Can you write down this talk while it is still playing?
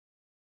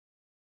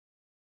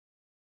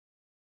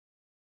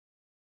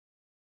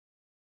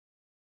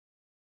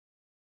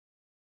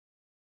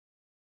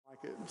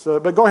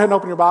it. But go ahead and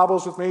open your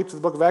Bibles with me to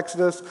the book of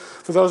Exodus.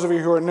 For those of you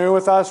who are new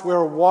with us, we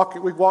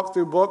walk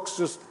through books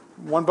just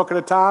one book at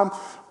a time.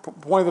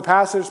 Point of the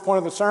passage, point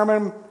of the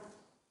sermon.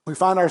 We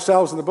find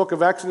ourselves in the book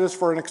of Exodus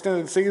for an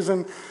extended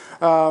season.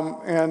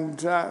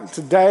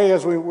 Today,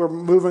 as we're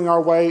moving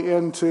our way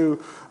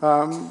into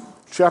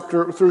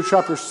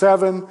chapter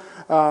 7,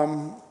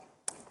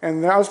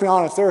 and let's be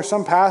honest, there are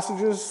some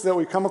passages that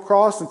we come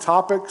across and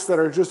topics that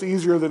are just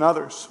easier than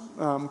others.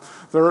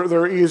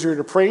 They're easier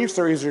to preach,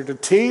 they're easier to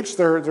teach,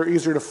 they're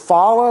easier to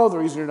follow,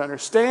 they're easier to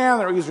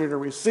understand, they're easier to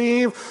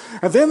receive.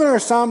 And then there are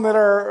some that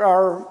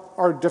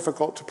are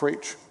difficult to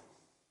preach.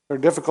 They're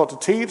difficult to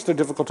teach, they're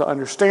difficult to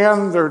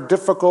understand, they're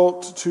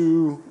difficult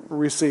to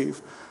receive.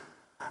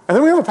 And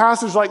then we have a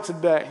passage like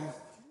today.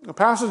 The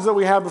passage that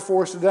we have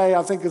before us today,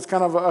 I think, is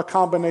kind of a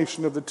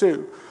combination of the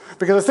two.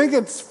 Because I think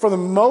it's, for the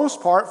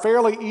most part,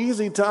 fairly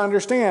easy to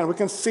understand. We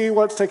can see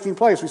what's taking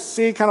place. We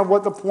see kind of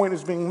what the point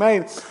is being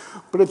made.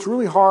 But it's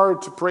really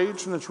hard to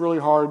preach and it's really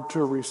hard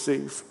to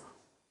receive.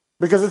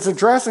 Because it's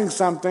addressing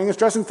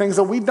things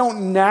that we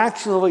don't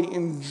naturally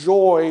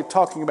enjoy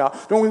talking about.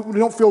 We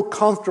don't feel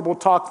comfortable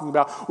talking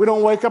about. We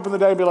don't wake up in the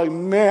day and be like,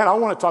 man, I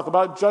want to talk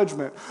about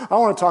judgment. I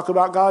want to talk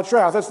about God's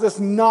wrath. That's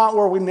not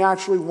where we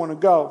naturally want to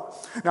go.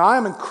 Now, I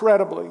am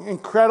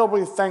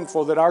incredibly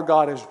thankful that our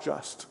God is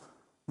just.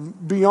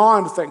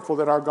 Beyond thankful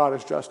that our God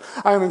is just.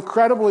 I am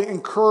incredibly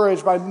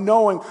encouraged by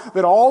knowing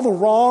that all the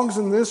wrongs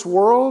in this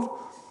world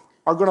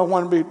are going to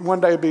one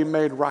day be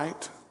made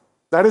right.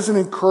 That is an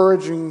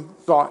encouraging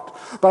thought.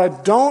 But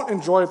I don't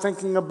enjoy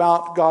thinking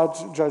about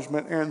God's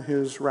judgment and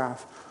his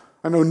wrath.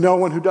 I know no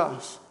one who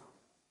does.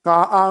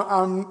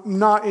 I'm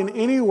not in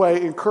any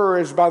way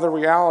encouraged by the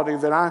reality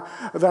that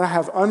I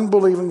have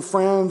unbelieving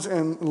friends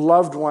and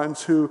loved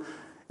ones who,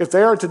 if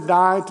they are to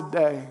die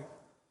today,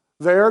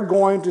 they're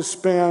going to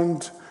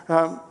spend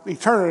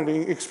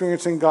eternity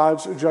experiencing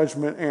God's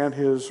judgment and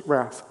his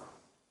wrath.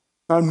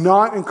 I'm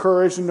not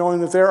encouraged in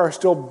knowing that there are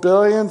still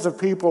billions of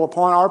people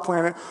upon our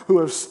planet who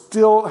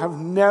have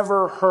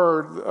never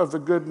heard of the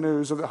good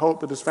news of the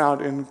hope that is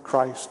found in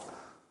Christ.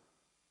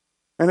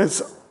 And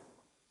it's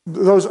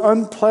those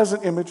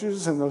unpleasant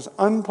images and those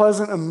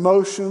unpleasant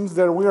emotions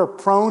that we are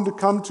prone to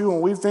come to when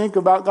we think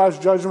about God's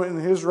judgment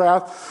and his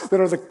wrath that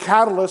are the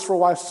catalyst for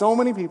why so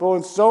many people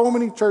in so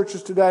many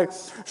churches today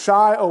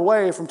shy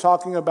away from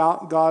talking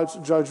about God's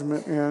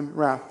judgment and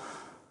wrath.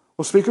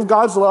 We'll speak of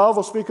God's love,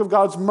 we'll speak of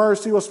God's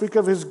mercy, we'll speak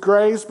of his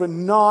grace, but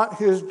not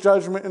his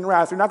judgment and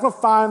wrath. You're not going to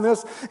find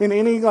this in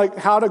any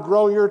how to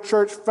grow your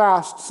church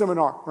fast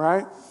seminar,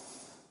 right?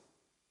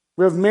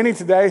 We have many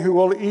today who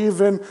will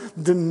even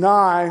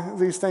deny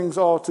these things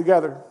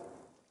altogether,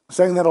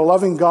 saying that a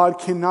loving God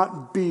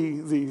cannot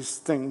be these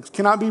things,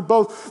 cannot be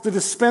both the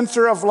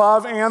dispenser of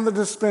love and the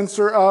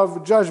dispenser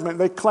of judgment.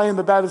 They claim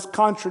that is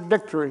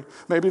contradictory.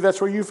 Maybe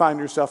that's where you find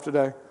yourself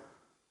today.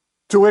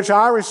 To which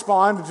I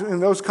respond in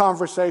those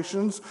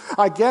conversations,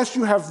 I guess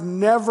you have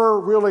never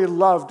really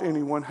loved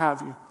anyone,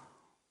 have you?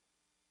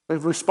 They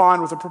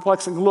respond with a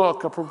perplexing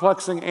look, a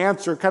perplexing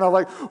answer, kind of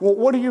like, well,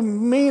 what do you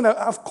mean?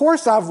 Of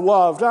course I've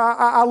loved.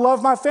 I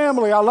love my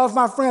family. I love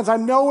my friends. I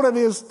know what it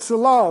is to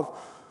love.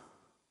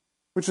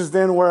 Which is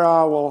then where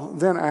I will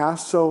then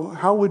ask, so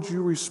how would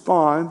you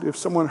respond if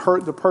someone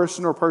hurt the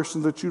person or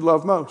persons that you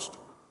love most?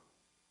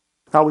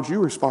 How would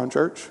you respond,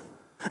 church?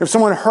 If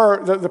someone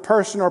hurt the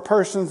person or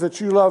persons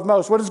that you love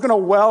most, what is going to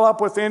well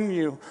up within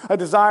you? A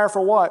desire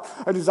for what?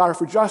 A desire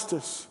for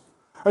justice.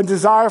 A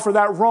desire for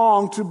that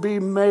wrong to be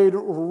made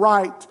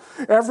right.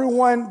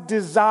 Everyone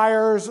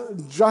desires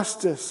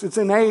justice. It's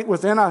innate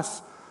within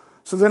us.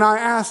 So then I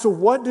ask, so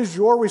what does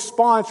your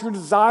response, your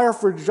desire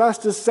for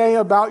justice say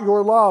about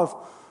your love?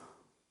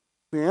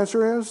 The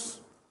answer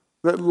is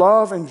that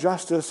love and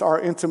justice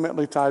are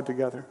intimately tied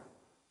together.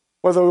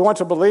 Whether we want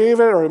to believe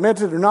it or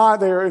admit it or not,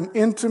 they are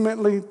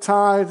intimately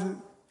tied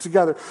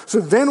together. So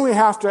then we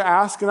have to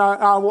ask, and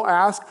I will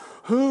ask,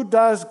 who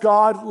does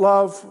God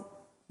love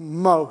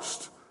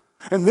most?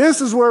 And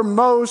this is where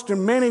most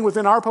and many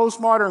within our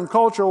postmodern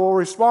culture will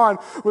respond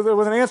with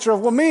an answer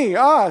of, well, me,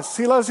 us.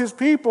 He loves his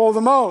people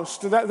the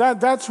most.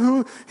 That's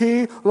who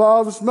he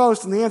loves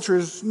most. And the answer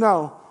is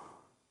no,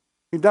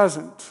 he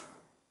doesn't.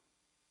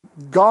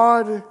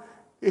 God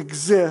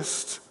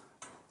exists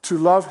to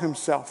love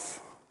himself,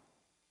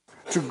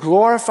 to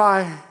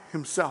glorify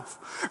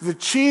himself. The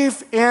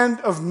chief end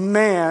of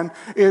man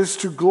is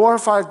to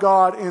glorify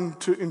God and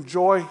to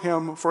enjoy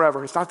him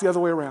forever. It's not the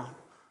other way around.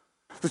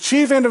 The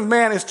chief end of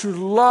man is to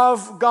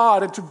love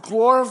God and to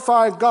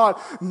glorify God,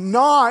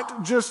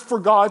 not just for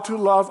God to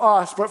love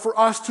us, but for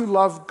us to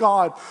love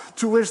God.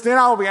 To which then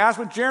I will be asked,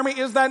 but Jeremy,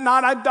 is that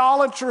not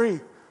idolatry?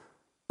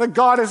 That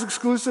God is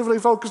exclusively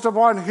focused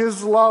upon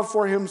his love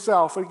for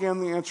himself? Again,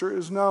 the answer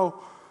is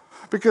no.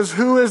 Because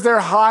who is there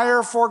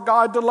higher for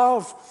God to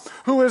love?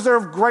 Who is there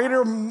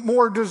greater,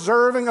 more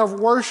deserving of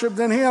worship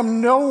than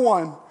him? No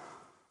one.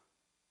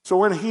 So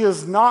when he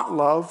is not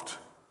loved,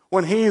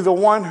 when he, the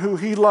one who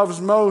he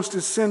loves most,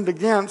 is sinned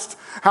against,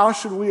 how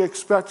should we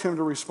expect him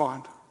to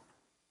respond?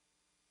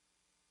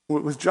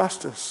 With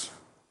justice,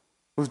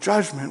 with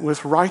judgment,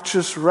 with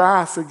righteous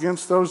wrath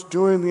against those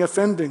doing the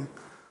offending.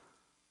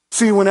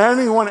 See, when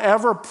anyone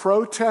ever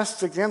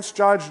protests against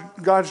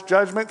God's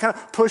judgment, kind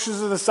of pushes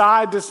it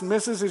aside,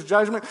 dismisses his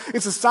judgment,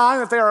 it's a sign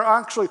that they are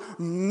actually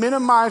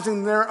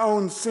minimizing their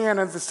own sin and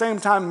at the same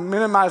time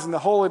minimizing the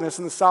holiness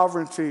and the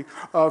sovereignty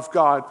of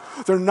God.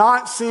 They're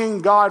not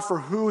seeing God for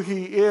who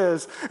he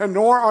is, and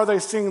nor are they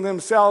seeing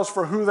themselves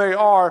for who they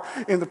are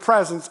in the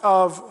presence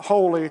of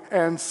holy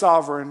and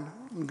sovereign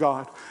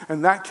God.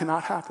 And that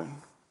cannot happen.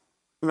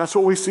 And that's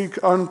what we see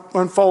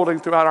unfolding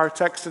throughout our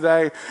text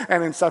today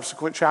and in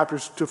subsequent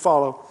chapters to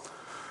follow.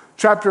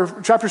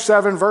 Chapter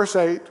 7, verse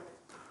 8.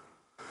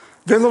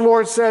 Then the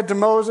Lord said to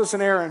Moses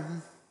and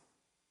Aaron,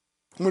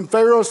 when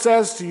Pharaoh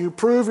says to you,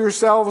 prove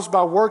yourselves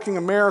by working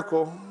a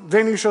miracle,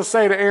 then you shall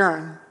say to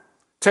Aaron,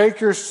 take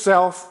your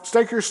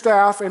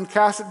staff and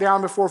cast it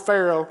down before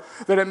Pharaoh,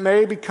 that it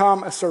may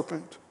become a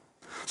serpent.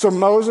 So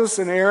Moses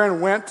and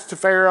Aaron went to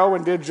Pharaoh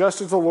and did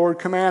just as the Lord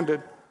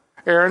commanded.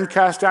 Aaron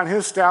cast down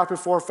his staff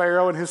before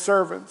Pharaoh and his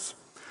servants,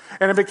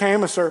 and it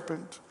became a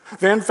serpent.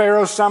 Then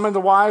Pharaoh summoned the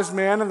wise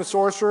men and the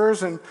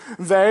sorcerers, and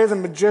they, the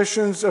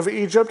magicians of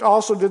Egypt,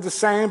 also did the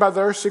same by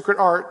their secret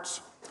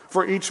arts.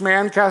 For each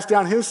man cast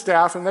down his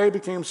staff, and they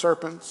became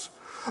serpents.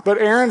 But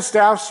Aaron's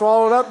staff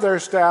swallowed up their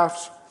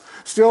staffs.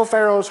 Still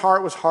Pharaoh's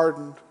heart was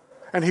hardened,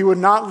 and he would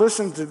not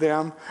listen to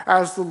them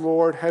as the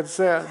Lord had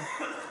said.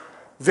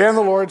 Then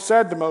the Lord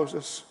said to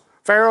Moses,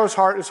 Pharaoh's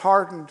heart is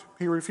hardened.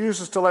 He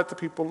refuses to let the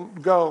people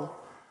go.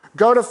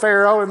 Go to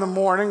Pharaoh in the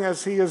morning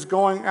as he is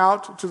going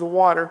out to the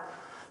water.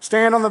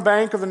 Stand on the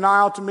bank of the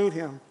Nile to meet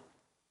him,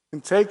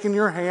 and take in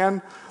your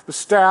hand the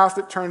staff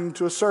that turned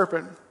into a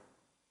serpent.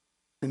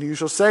 And you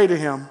shall say to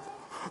him,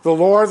 the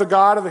Lord, the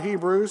God of the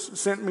Hebrews,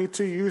 sent me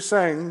to you,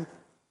 saying,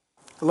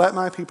 let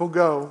my people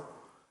go,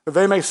 that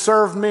they may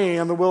serve me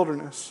in the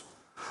wilderness.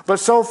 But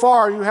so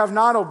far you have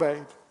not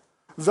obeyed.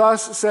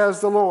 Thus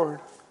says the Lord,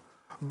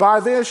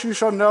 by this you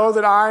shall know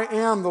that I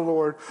am the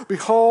Lord.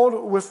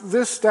 Behold, with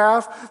this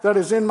staff that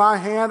is in my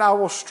hand, I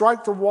will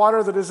strike the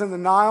water that is in the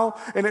Nile,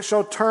 and it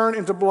shall turn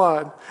into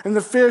blood. And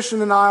the fish in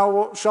the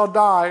Nile shall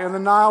die, and the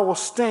Nile will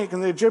stink,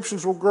 and the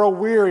Egyptians will grow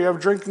weary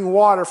of drinking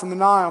water from the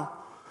Nile.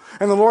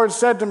 And the Lord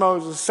said to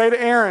Moses, say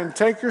to Aaron,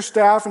 take your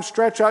staff and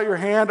stretch out your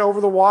hand over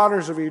the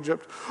waters of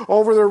Egypt,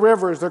 over their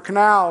rivers, their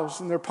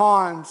canals, and their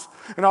ponds,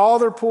 and all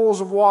their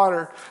pools of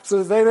water, so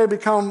that they may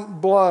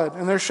become blood.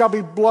 And there shall be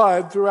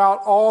blood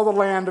throughout all the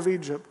land of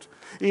Egypt,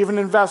 even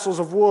in vessels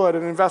of wood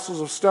and in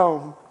vessels of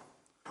stone.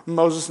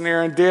 Moses and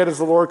Aaron did as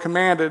the Lord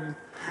commanded.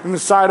 In the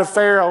sight of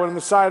Pharaoh and in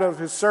the sight of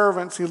his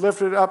servants, he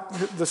lifted up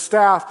the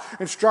staff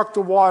and struck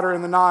the water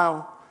in the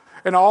Nile.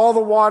 And all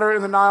the water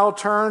in the Nile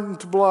turned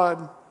into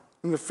blood.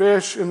 And the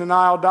fish in the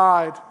Nile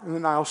died, and the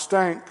Nile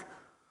stank,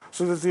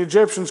 so that the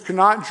Egyptians could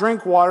not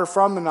drink water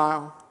from the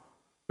Nile.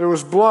 There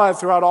was blood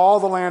throughout all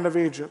the land of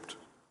Egypt.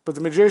 But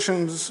the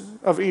magicians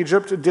of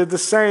Egypt did the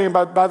same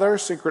by their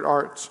secret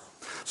arts.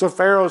 So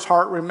Pharaoh's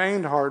heart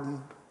remained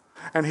hardened,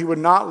 and he would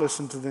not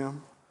listen to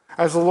them.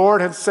 As the Lord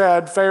had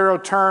said, Pharaoh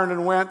turned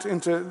and went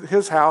into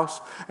his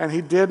house, and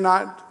he did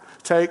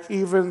not take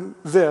even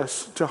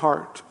this to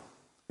heart.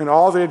 And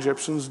all the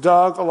Egyptians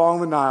dug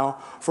along the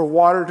Nile for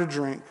water to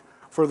drink,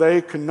 for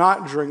they could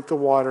not drink the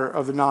water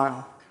of the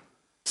Nile.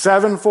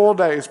 7 full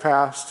days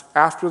passed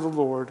after the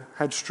Lord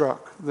had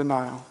struck the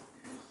Nile.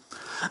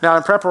 Now,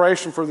 in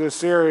preparation for this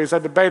series, I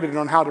debated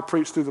on how to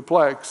preach through the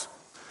plagues.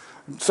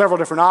 Several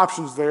different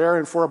options there,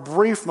 and for a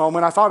brief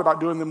moment, I thought about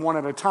doing them one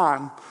at a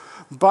time.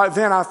 But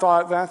then I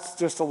thought, that's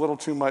just a little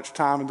too much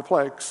time in the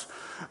plagues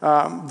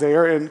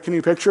there. And can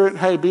you picture it?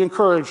 Hey, be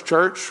encouraged,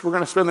 church. We're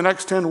going to spend the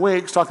next 10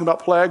 weeks talking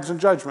about plagues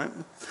and judgment.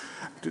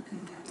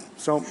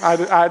 So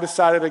I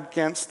decided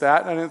against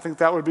that. I didn't think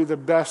that would be the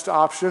best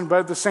option. But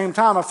at the same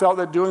time, I felt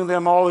that doing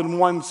them all in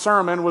one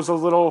sermon was a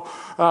little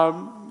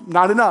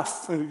not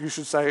enough, you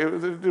should say. It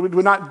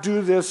would not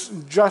do this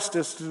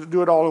justice to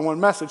do it all in one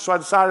message. So I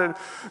decided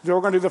that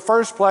we're going to do the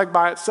first plague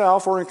by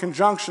itself or in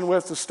conjunction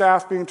with the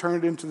staff being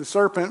turned into the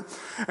serpent.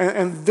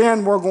 And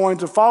then we're going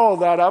to follow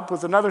that up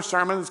with another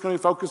sermon that's going to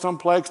be focused on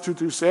plagues 2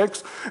 through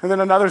 6. And then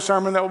another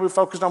sermon that will be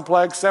focused on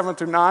plagues 7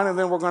 through 9. And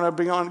then we're going to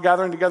be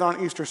gathering together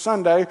on Easter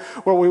Sunday,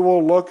 where we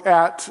will look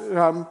at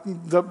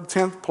the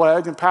 10th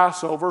plague and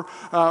Passover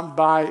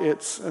by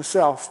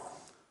itself.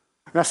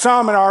 Now,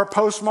 some in our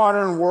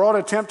postmodern world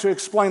attempt to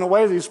explain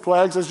away these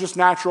plagues as just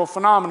natural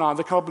phenomena.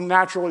 They come up with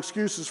natural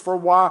excuses for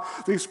why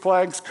these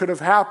plagues could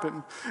have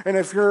happened. And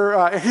if you're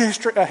a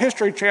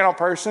History Channel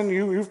person,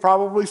 you've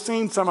probably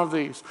seen some of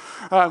these.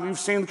 You've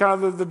seen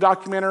kind of the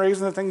documentaries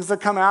and the things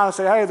that come out and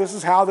say, hey, this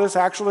is how this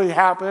actually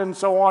happened,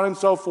 so on and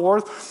so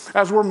forth.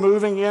 As we're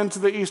moving into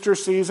the Easter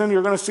season,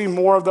 you're going to see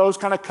more of those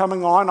kind of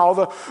coming on, all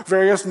the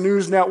various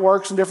news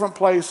networks and different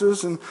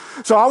places. And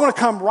so I want to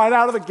come right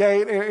out of the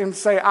gate and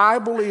say, I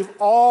believe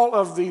all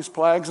of these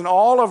plagues and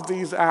all of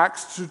these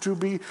acts to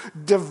be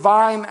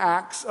divine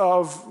acts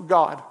of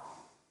God.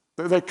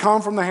 They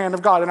come from the hand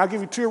of God. And I'll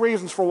give you 2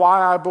 reasons for why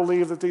I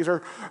believe that these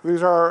are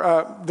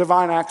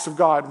divine acts of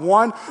God.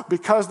 One,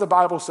 because the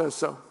Bible says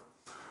so.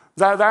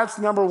 That's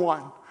number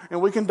one.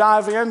 And we can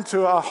dive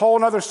into a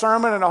whole other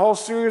sermon and a whole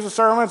series of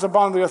sermons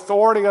upon the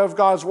authority of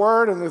God's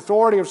word and the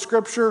authority of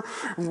Scripture,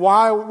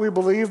 why we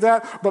believe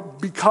that. But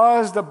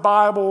because the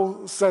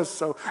Bible says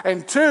so.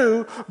 And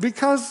two,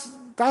 because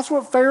that's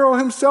what Pharaoh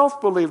himself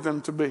believed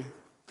them to be.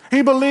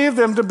 He believed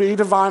them to be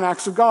divine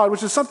acts of God,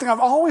 which is something I've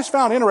always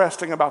found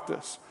interesting about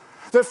this.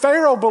 That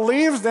Pharaoh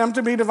believes them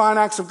to be divine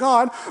acts of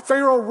God.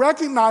 Pharaoh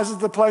recognizes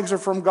the plagues are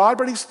from God,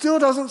 but he still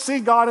doesn't see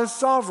God as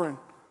sovereign.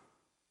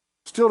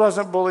 Still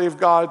doesn't believe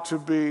God to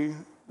be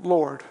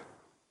Lord,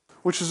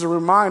 which is a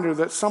reminder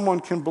that someone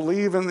can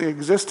believe in the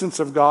existence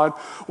of God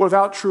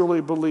without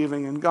truly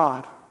believing in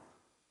God.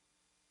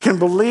 Can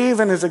believe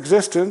in his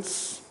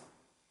existence,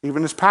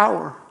 even his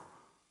power,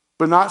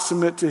 but not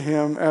submit to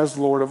him as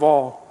Lord of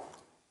all,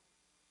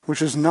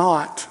 which is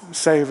not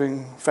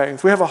saving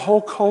faith. We have a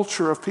whole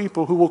culture of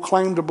people who will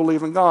claim to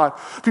believe in God.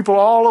 People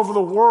all over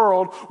the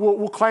world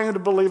will claim to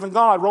believe in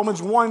God.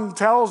 Romans 1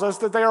 tells us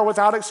that they are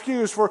without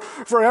excuse, for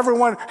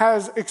everyone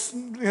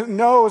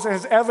knows and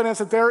has evidence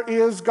that there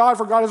is God,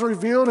 for God has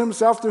revealed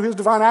himself through his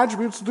divine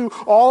attributes through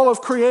all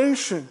of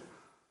creation.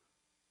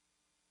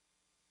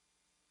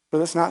 But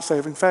that's not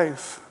saving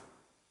faith.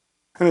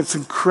 And it's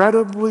an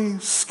incredibly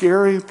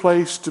scary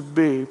place to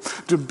be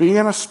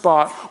in a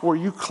spot where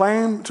you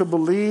claim to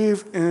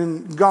believe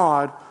in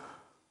God,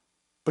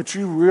 but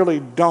you really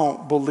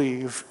don't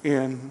believe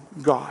in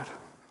God.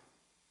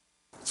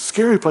 It's a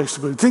scary place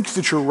to be. To think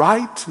that you're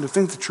right and to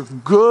think that you're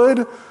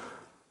good,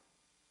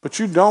 but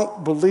you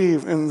don't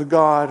believe in the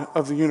God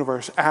of the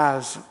universe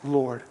as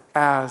Lord,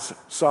 as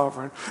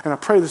sovereign. And I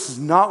pray this is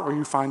not where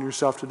you find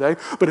yourself today,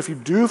 but if you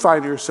do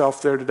find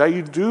yourself there today,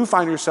 you do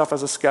find yourself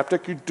as a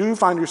skeptic, you do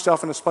find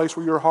yourself in this place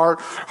where your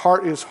heart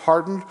is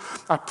hardened,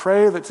 I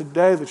pray that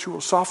today that you will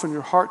soften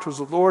your heart towards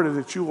the Lord and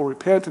that you will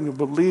repent and you'll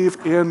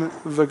believe in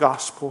the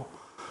gospel.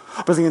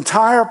 But the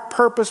entire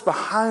purpose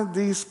behind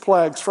these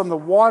plagues, from the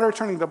water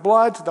turning to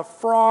blood, to the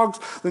frogs,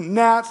 the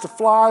gnats, the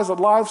flies, the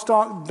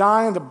livestock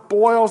dying, the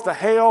boils, the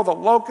hail, the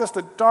locust,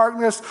 the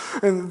darkness,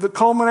 and the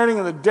culminating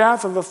in the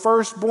death of the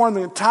firstborn,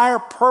 the entire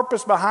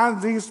purpose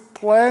behind these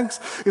plagues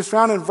is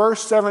found in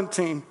verse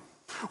 17,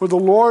 with the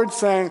Lord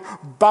saying,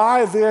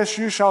 "By this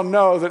you shall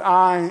know that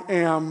I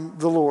am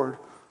the Lord."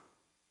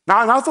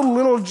 Not the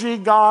little g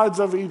gods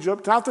of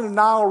Egypt, not the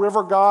Nile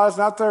River gods,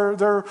 not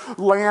their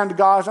land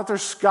gods, not their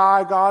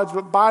sky gods,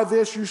 but by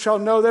this you shall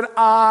know that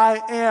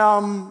I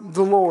am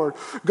the Lord.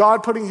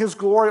 God putting his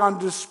glory on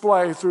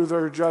display through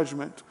their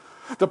judgment.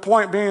 The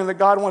point being that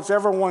God wants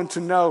everyone to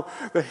know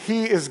that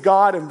he is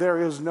God and there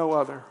is no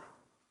other.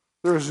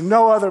 There is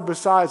no other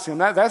besides him.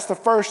 That's the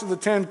first of the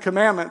 10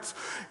 commandments.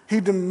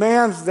 He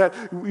demands that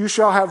you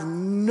shall have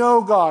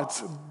no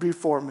gods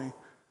before me.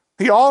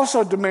 He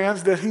also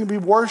demands that he be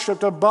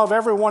worshipped above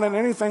everyone and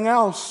anything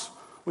else,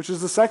 which is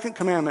the second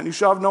commandment. You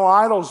shall have no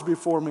idols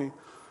before me.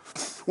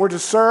 We're to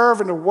serve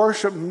and to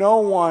worship no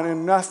one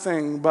and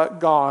nothing but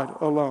God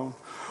alone,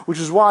 which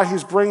is why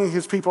he's bringing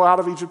his people out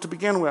of Egypt to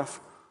begin with.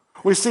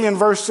 We see in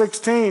verse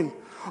 16,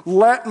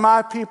 "Let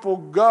my people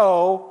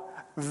go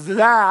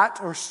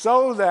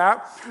so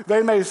that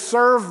they may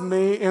serve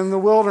me in the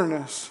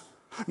wilderness."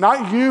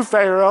 Not you,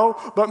 Pharaoh,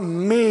 but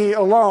me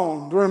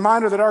alone. The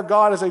reminder that our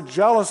God is a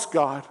jealous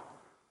God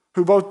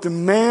who both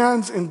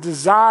demands and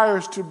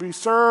desires to be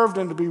served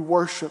and to be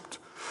worshiped,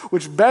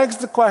 which begs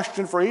the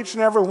question for each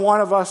and every one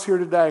of us here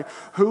today,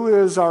 who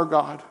is our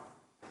God?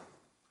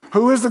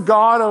 Who is the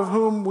God of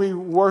whom we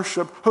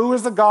worship? Who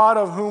is the God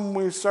of whom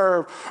we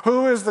serve?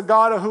 Who is the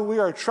God of whom we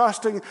are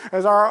trusting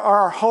as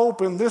our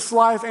hope in this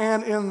life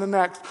and in the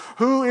next?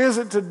 Who is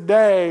it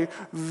today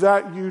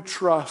that you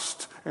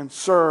trust and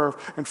serve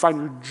and find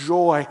your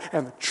joy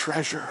and the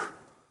treasure?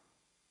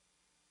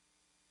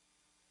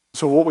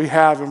 So what we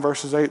have in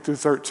verses 8 through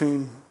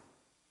 13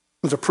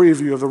 is a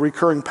preview of the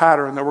recurring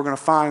pattern that we're going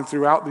to find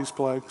throughout these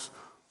plagues.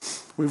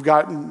 We've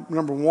got,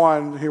 number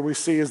one, here we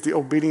see is the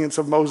obedience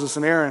of Moses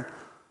and Aaron.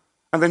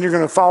 And then you're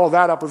going to follow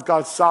that up with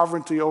God's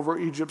sovereignty over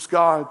Egypt's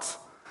gods.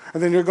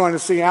 And then you're going to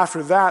see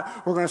after that,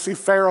 we're going to see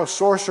Pharaoh's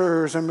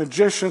sorcerers and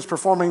magicians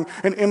performing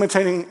and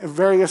imitating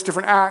various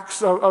different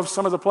acts of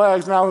some of the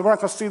plagues. Now, we're not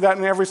going to see that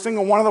in every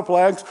single one of the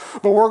plagues,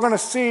 but we're going to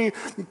see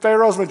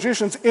Pharaoh's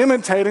magicians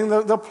imitating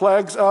the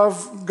plagues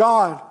of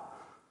God.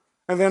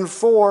 And then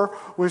 4,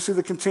 we see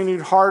the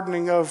continued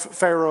hardening of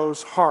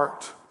Pharaoh's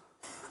heart.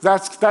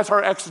 That's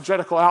our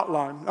exegetical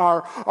outline,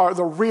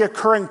 the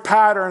reoccurring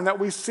pattern that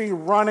we see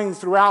running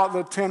throughout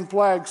the 10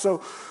 plagues.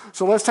 So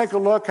let's take a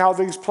look how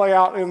these play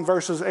out in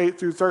verses 8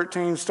 through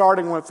 13,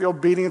 starting with the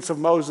obedience of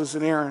Moses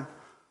and Aaron.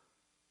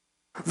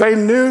 They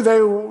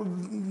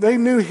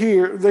knew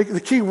here,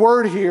 the key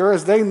word here,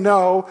 as they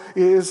know,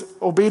 is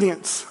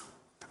obedience.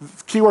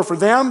 The key word for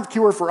them, the key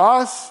word for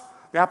us,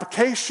 the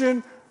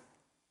application,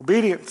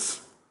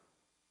 obedience.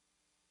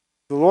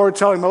 The Lord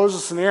telling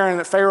Moses and Aaron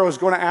that Pharaoh is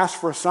going to ask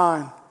for a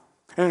sign.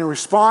 And in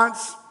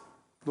response,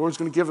 the Lord's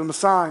going to give them a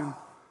sign.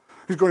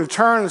 He's going to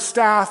turn the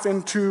staff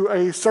into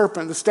a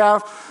serpent, the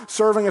staff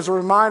serving as a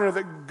reminder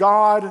that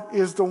God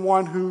is the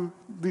one who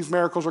these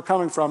miracles are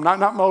coming from.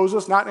 Not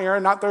Moses, not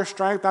Aaron, not their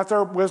strength, not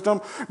their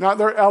wisdom, not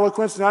their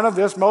eloquence, none of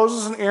this.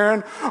 Moses and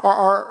Aaron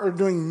are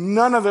doing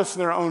none of this in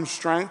their own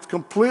strength,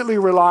 completely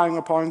relying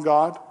upon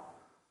God.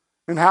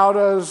 And how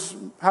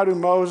do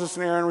Moses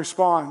and Aaron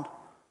respond?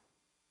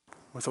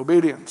 With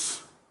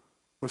obedience.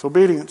 With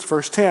obedience.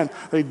 Verse 10,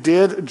 they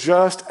did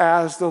just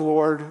as the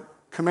Lord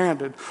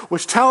commanded,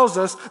 which tells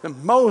us that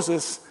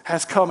Moses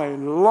has come a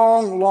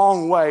long,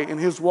 long way in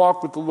his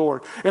walk with the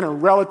Lord in a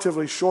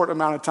relatively short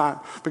amount of time.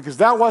 Because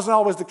that wasn't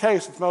always the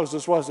case with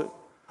Moses, was it?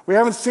 We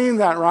haven't seen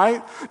that,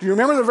 right? Do you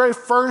remember the very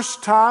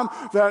first time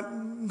that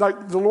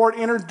the Lord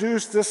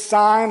introduced this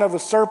sign of a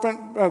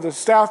serpent, the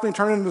staff being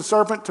turned into the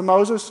serpent to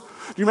Moses?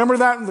 Do you remember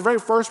that in the very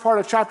first part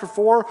of chapter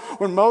 4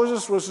 when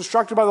Moses was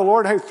instructed by the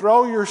Lord, hey,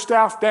 throw your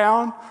staff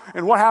down?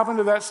 And what happened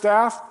to that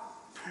staff?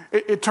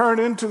 It turned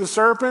into the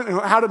serpent. And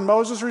how did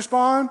Moses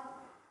respond?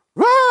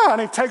 Ah!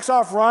 And he takes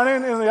off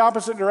running in the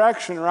opposite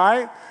direction,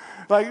 right?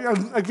 Like,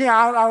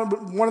 again,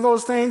 one of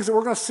those things that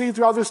we're going to see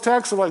throughout this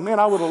text of like, man,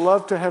 I would have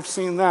loved to have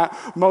seen that.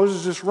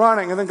 Moses just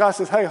running. And then God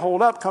says, hey,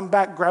 hold up, come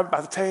back, grab it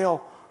by the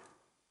tail.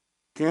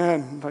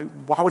 Again, like,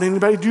 why would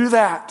anybody do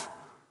that?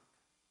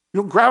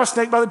 You don't grab a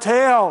snake by the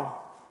tail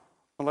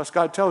unless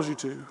God tells you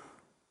to.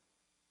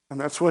 And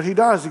that's what he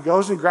does. He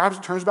goes and he grabs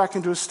it, turns back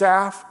into a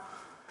staff.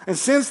 And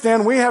since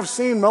then, we have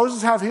seen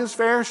Moses have his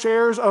fair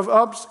shares of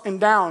ups and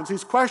downs.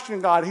 He's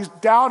questioned God. He's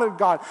doubted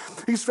God.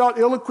 He's felt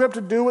ill-equipped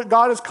to do what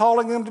God is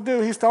calling him to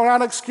do. He's thrown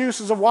out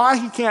excuses of why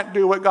he can't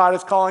do what God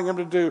is calling him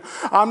to do.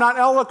 I'm not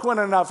eloquent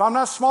enough. I'm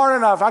not smart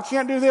enough. I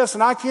can't do this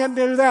and I can't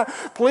do that.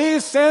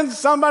 Please send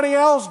somebody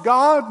else,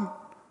 God.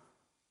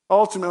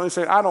 Ultimately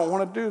saying, I don't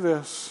want to do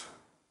this.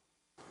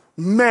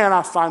 Man,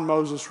 I find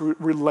Moses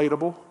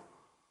relatable.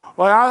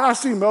 Like, I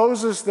see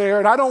Moses there,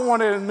 and I don't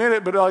want to admit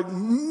it, but like,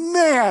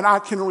 man, I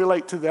can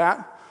relate to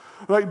that.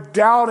 Like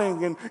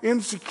doubting and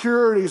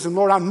insecurities, and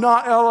Lord, I'm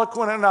not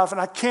eloquent enough,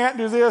 and I can't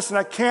do this, and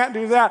I can't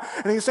do that.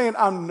 And he's saying,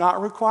 I'm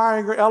not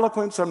requiring your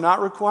eloquence. I'm not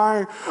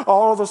requiring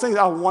all of those things.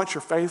 I want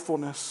your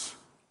faithfulness.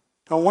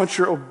 I want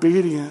your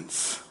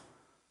obedience.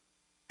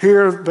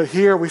 But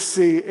here we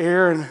see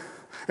Aaron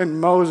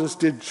and Moses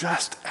did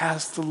just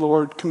as the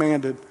Lord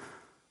commanded.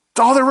 It's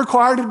all they're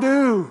required to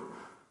do.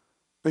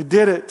 They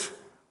did it.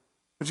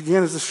 Which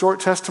again is a short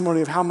testimony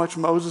of how much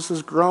Moses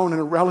has grown in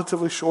a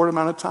relatively short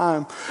amount of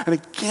time. And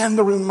again,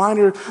 the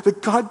reminder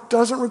that God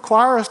doesn't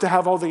require us to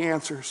have all the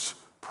answers.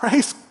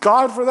 Praise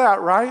God for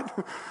that, right?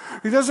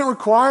 He doesn't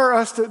require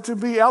us to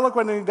be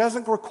eloquent, and he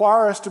doesn't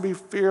require us to be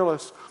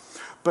fearless.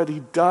 But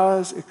he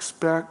does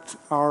expect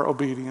our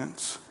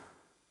obedience.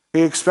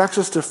 He expects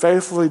us to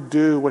faithfully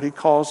do what he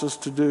calls us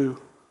to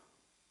do.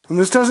 And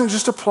this doesn't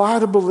just apply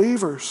to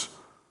believers,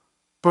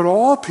 but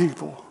all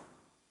people.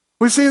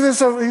 We see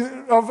this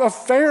of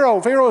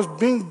Pharaoh. Pharaoh is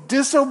being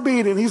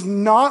disobedient. He's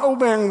not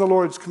obeying the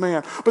Lord's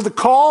command. But the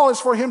call is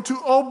for him to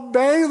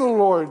obey the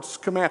Lord's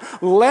command.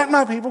 Let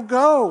my people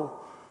go.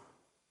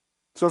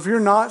 So if you're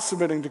not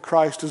submitting to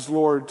Christ as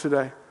Lord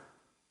today,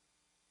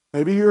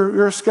 maybe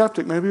you're a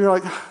skeptic. Maybe you're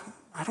like,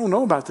 I don't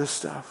know about this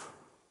stuff.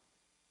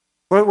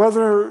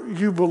 Whether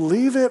you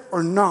believe it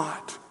or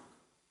not,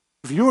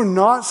 if you are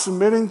not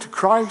submitting to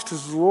Christ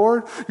as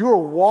Lord, you are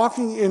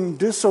walking in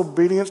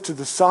disobedience to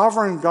the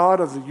sovereign God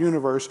of the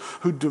universe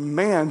who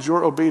demands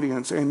your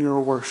obedience and your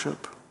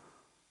worship.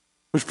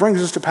 Which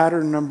brings us to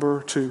pattern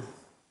number 2.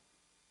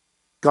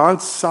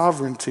 God's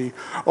sovereignty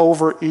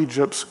over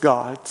Egypt's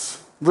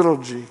gods, little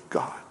g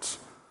gods.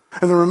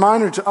 And the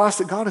reminder to us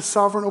that God is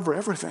sovereign over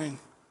everything.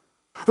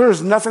 There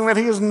is nothing that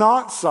he is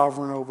not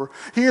sovereign over.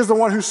 He is the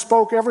one who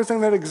spoke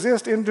everything that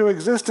exists into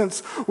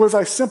existence with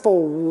a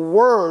simple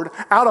word.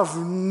 Out of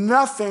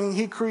nothing,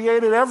 he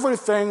created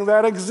everything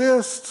that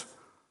exists.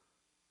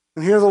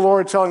 And here the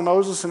Lord telling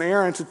Moses and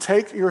Aaron to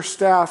take your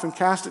staff and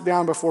cast it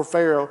down before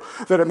Pharaoh,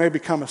 that it may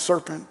become a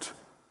serpent.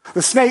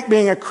 The snake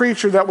being a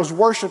creature that was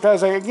worshipped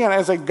as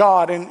a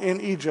god in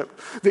Egypt.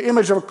 The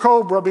image of a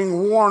cobra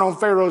being worn on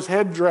Pharaoh's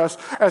headdress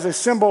as a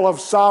symbol of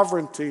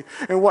sovereignty.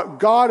 And what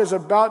God is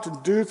about to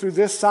do through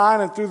this sign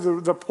and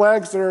through the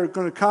plagues that are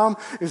going to come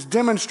is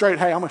demonstrate,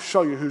 hey, I'm going to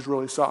show you who's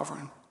really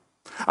sovereign.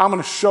 I'm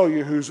going to show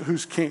you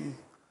who's king.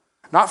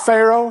 Not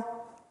Pharaoh,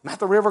 not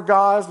the river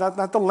gods,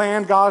 not the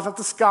land gods, not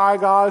the sky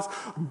gods,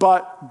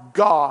 but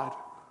God,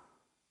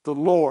 the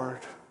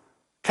Lord.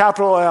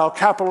 Capital L,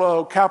 capital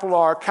O, capital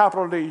R,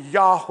 capital D,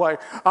 Yahweh,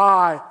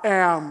 I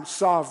am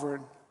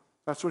sovereign.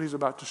 That's what he's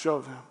about to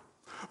show them.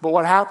 But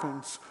what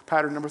happens?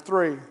 Pattern number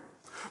 3.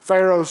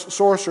 Pharaoh's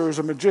sorcerers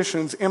and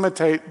magicians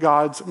imitate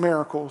God's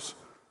miracles.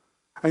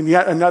 And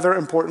yet another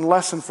important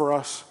lesson for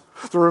us.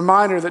 The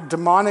reminder that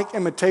demonic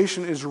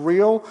imitation is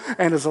real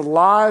and is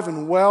alive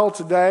and well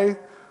today.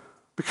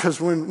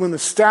 Because when the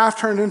staff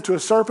turned into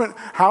a serpent,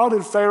 how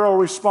did Pharaoh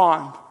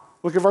respond?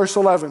 Look at verse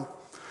 11.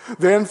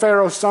 Then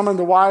Pharaoh summoned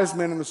the wise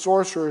men and the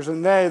sorcerers,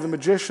 and they, the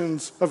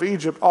magicians of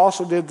Egypt,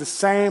 also did the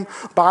same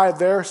by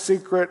their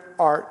secret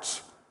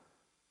arts.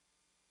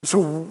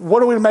 So what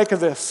do we make of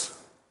this?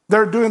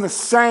 They're doing the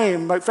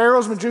same, like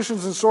Pharaoh's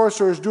magicians and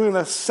sorcerers doing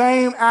the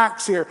same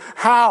acts here.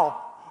 How?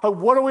 Like,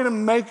 what are we to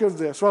make of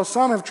this? Well,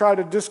 some have tried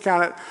to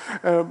discount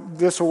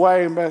this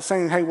away by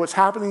saying, hey, what's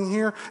happening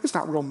here, it's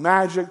not real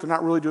magic. They're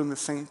not really doing the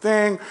same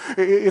thing.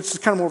 It's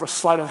kind of more of a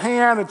sleight of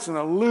hand. It's an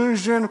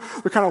illusion.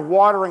 They're kind of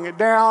watering it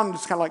down.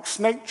 It's kind of like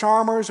snake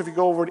charmers. If you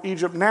go over to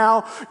Egypt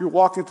now, you're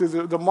walking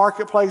through the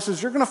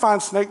marketplaces, you're going to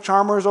find snake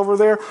charmers over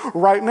there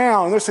right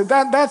now. And they say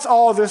that's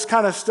all this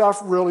kind of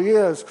stuff really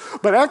is.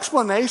 But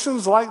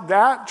explanations like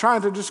that,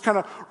 trying to just kind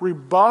of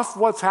rebuff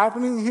what's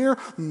happening here,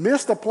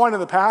 miss the point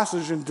of the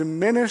passage and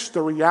diminish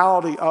the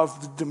reality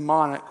of the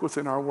demonic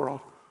within our world.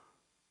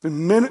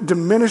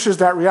 Diminishes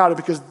that reality,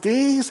 because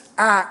these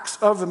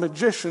acts of the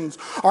magicians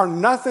are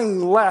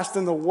nothing less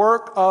than the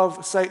work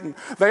of Satan.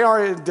 They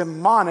are a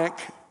demonic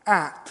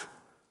act.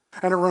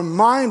 And a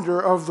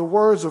reminder of the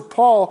words of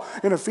Paul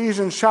in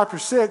Ephesians chapter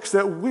 6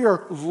 that we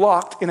are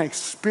locked in a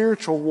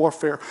spiritual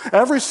warfare.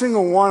 Every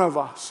single one of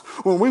us.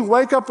 When we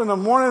wake up in the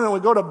morning and we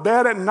go to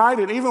bed at night,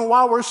 and even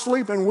while we're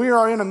sleeping, we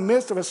are in the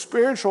midst of a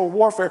spiritual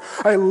warfare,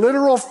 a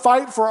literal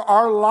fight for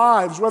our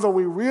lives, whether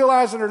we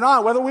realize it or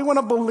not, whether we want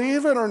to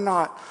believe it or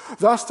not.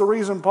 Thus the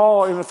reason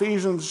Paul in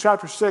Ephesians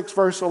chapter 6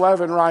 verse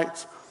 11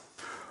 writes,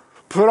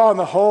 "Put on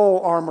the whole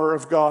armor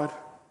of God,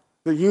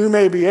 that you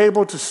may be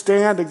able to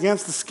stand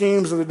against the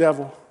schemes of the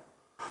devil.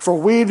 For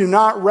we do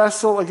not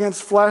wrestle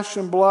against flesh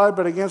and blood,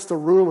 but against the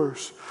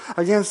rulers,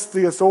 against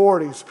the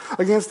authorities,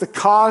 against the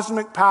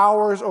cosmic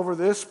powers over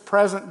this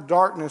present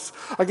darkness,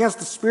 against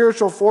the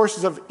spiritual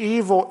forces of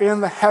evil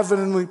in the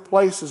heavenly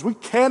places." We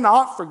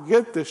cannot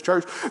forget this,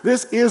 church.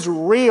 This is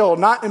real,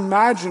 not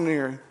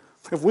imaginary.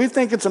 If we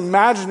think it's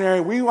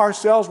imaginary, we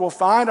ourselves will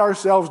find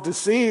ourselves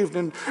deceived,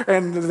 and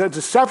the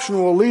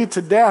deception will lead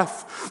to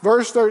death.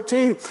 Verse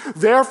 13,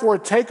 "Therefore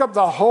take up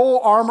the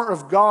whole armor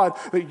of God,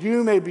 that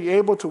you may be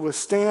able to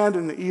withstand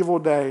in the evil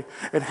day,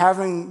 and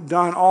having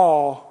done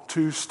all,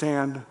 to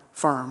stand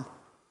firm."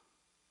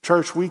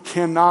 Church, we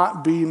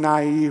cannot be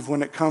naive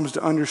when it comes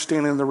to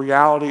understanding the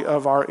reality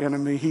of our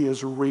enemy. He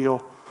is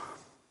real.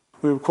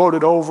 We've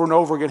quoted over and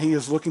over again, he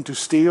is looking to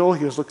steal,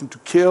 he is looking to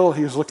kill,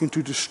 he is looking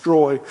to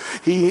destroy.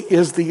 He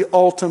is the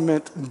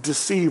ultimate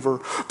deceiver,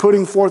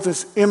 putting forth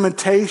his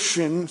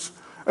imitations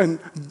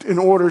in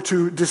order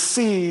to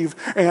deceive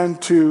and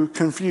to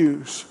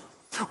confuse.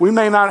 We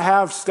may not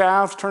have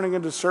staffs turning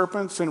into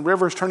serpents and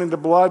rivers turning to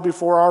blood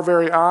before our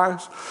very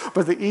eyes,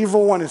 but the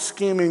evil one is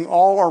scheming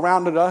all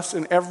around us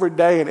in every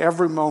day and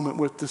every moment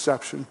with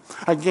deception.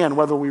 Again,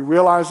 whether we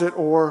realize it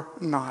or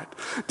not.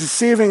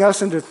 Deceiving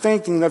us into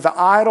thinking that the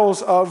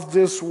idols of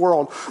this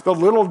world, the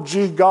little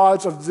g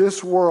gods of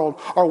this world,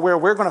 are where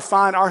we're going to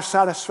find our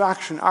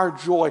satisfaction, our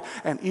joy,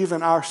 and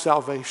even our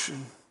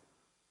salvation.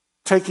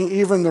 Taking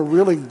even the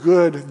really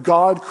good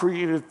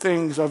God-created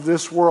things of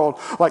this world,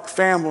 like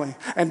family,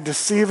 and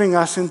deceiving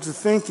us into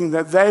thinking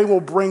that they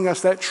will bring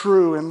us that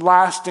true and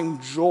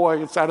lasting joy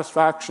and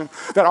satisfaction,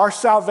 that our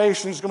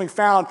salvation is going to be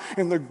found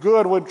in the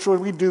good which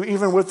we do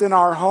even within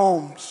our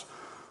homes.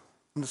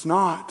 And it's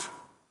not.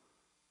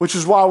 Which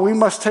is why we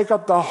must take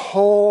up the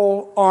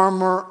whole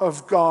armor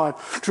of God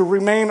to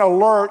remain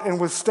alert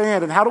and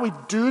withstand. And how do we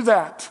do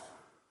that?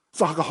 It's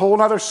like a whole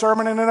other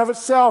sermon in and of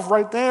itself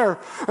right there.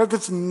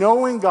 That's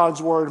knowing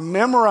God's word,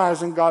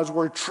 memorizing God's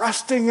word,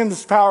 trusting in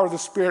the power of the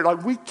Spirit.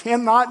 Like, we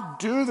cannot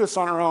do this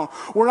on our own.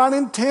 We're not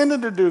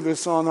intended to do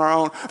this on our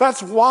own.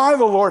 That's why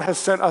the Lord has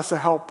sent us a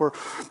helper.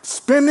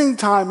 Spending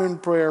time in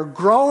prayer,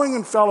 growing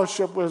in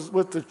fellowship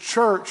with the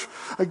church.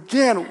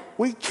 Again,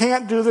 we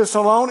can't do this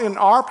alone in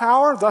our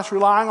power, thus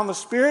relying on the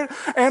Spirit,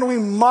 and we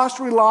must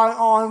rely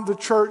on the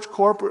church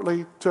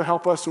corporately to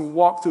help us and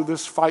walk through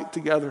this fight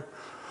together.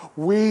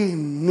 We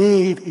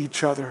need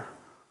each other.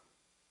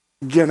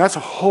 Again, that's a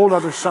whole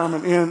other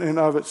sermon in and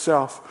of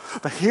itself.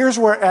 But here's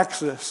where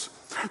Exodus,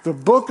 the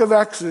book of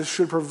Exodus,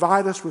 should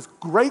provide us with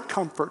great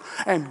comfort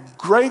and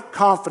great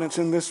confidence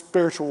in this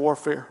spiritual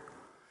warfare,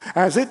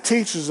 as it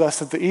teaches us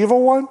that the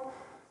evil one,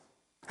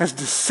 as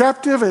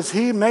deceptive as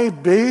he may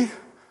be,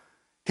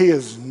 he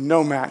is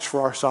no match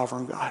for our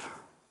sovereign God.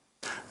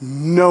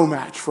 No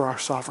match for our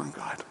sovereign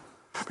God.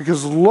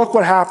 Because look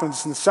what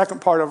happens in the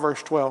second part of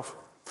verse 12.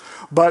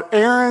 "But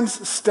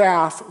Aaron's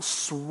staff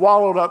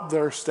swallowed up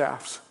their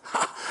staffs."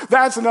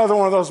 That's another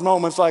one of those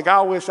moments like,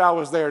 I wish I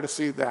was there to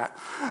see that.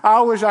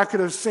 I wish I could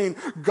have seen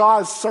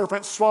God's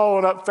serpent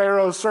swallowing up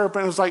Pharaoh's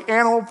serpent. It's like,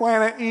 Animal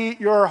Planet, eat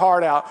your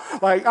heart out.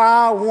 Like,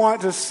 I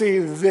want to see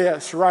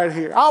this right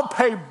here. I'll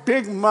pay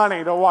big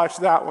money to watch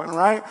that one,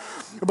 right?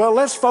 But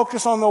let's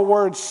focus on the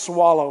word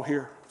swallow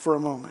here for a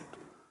moment.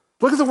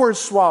 Look at the word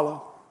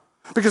swallow.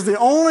 Because the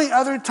only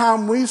other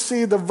time we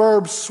see the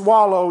verb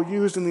swallow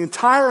used in the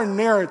entire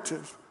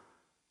narrative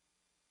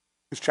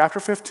is chapter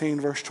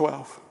 15, verse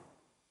 12.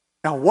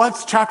 Now,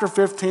 what's chapter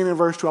 15 and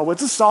verse 12?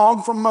 It's a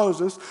song from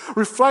Moses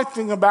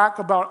reflecting back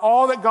about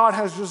all that God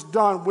has just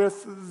done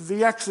with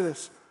the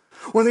Exodus.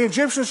 When the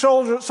Egyptian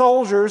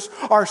soldiers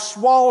are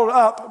swallowed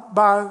up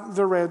by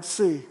the Red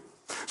Sea.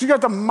 So you got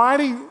the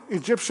mighty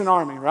Egyptian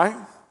army, right?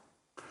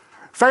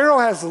 Pharaoh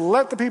has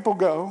let the people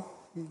go.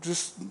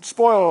 Just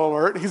spoiler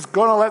alert, he's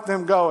going to let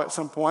them go at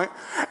some point.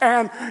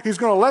 And he's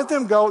going to let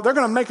them go. They're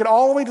going to make it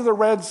all the way to the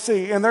Red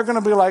Sea. And they're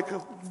going to be like,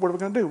 what are we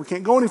going to do? We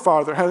can't go any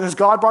farther. Has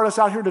God brought us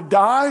out here to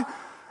die?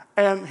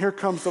 And here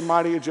comes the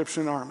mighty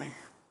Egyptian army.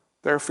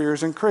 Their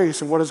fears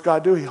increase. And what does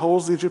God do? He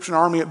holds the Egyptian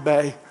army at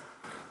bay.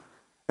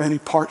 And he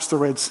parts the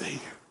Red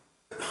Sea.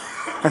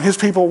 And his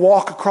people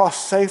walk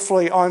across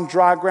safely on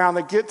dry ground.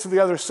 They get to the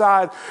other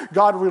side.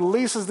 God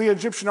releases the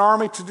Egyptian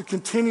army to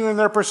continue in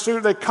their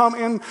pursuit. They come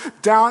in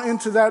down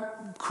into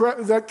that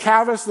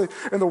crevice,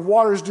 and the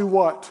waters do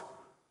what?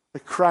 They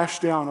crash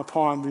down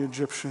upon the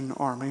Egyptian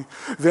army.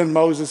 Then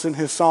Moses in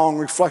his song,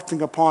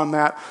 reflecting upon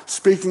that,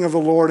 speaking of the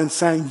Lord and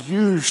saying,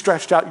 you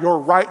stretched out your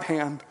right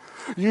hand.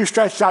 You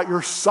stretched out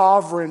your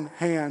sovereign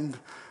hand.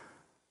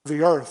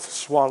 The earth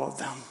swallowed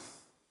them.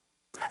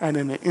 And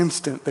in an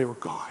instant, they were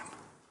gone.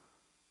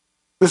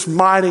 This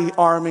mighty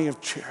army of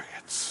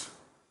chariots,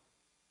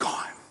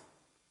 gone.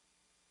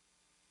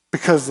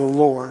 Because the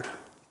Lord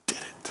did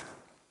it.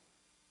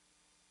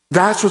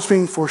 That's what's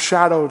being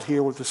foreshadowed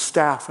here with the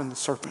staff and the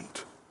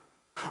serpent.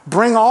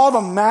 Bring all the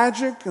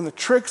magic and the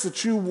tricks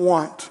that you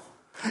want.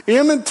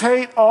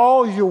 Imitate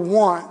all you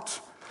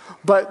want.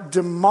 But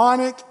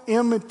demonic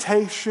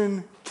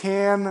imitation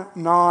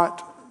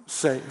cannot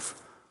save.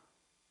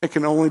 It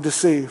can only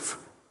deceive.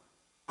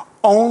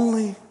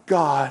 Only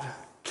God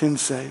can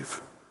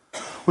save.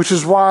 Which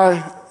is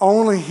why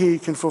only he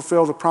can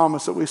fulfill the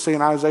promise that we see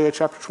in Isaiah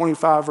chapter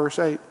 25, verse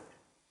 8.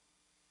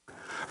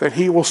 That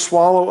he will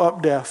swallow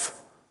up death,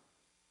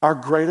 our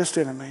greatest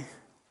enemy.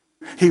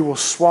 He will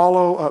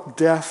swallow up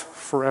death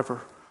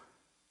forever.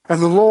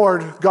 And the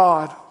Lord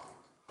God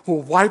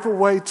will wipe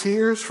away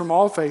tears from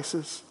all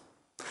faces.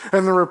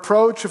 And the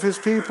reproach of his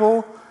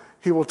people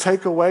he will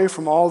take away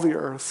from all the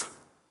earth.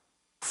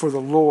 For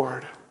the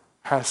Lord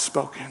has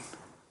spoken.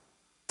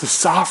 The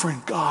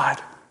sovereign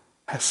God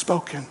has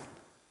spoken.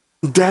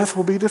 Death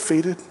will be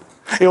defeated.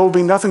 It will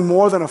be nothing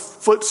more than a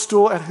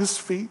footstool at his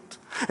feet,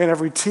 and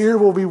every tear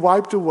will be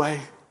wiped away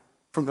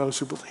from those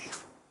who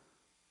believe.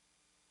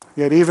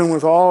 Yet even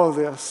with all of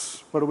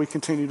this, what do we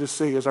continue to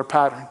see as our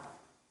pattern?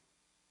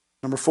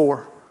 Number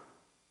 4,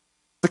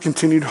 the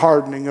continued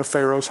hardening of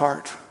Pharaoh's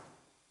heart,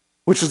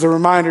 which is a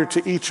reminder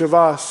to each of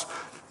us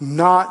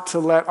not to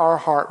let our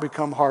heart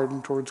become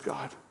hardened towards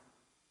God.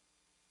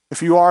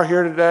 If you are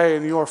here today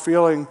and you are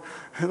feeling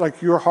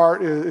like your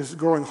heart is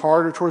growing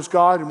harder towards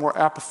God, you're more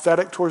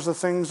apathetic towards the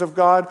things of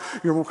God,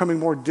 you're becoming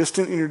more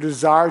distant in your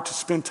desire to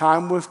spend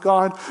time with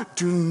God,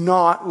 do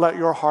not let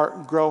your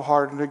heart grow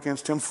hardened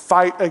against him.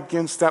 Fight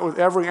against that with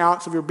every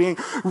ounce of your being.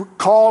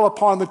 Call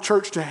upon the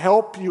church to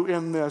help you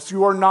in this.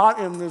 You are not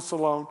in this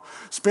alone.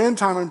 Spend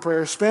time in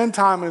prayer. Spend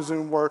time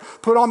in word.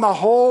 Put on the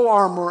whole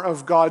armor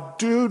of God.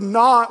 Do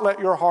not let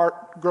your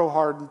heart grow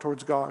hardened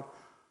towards God.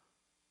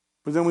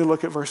 But then we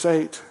look at verse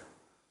 8.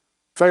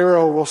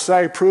 Pharaoh will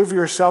say, prove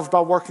yourselves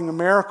by working a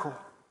miracle.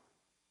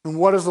 And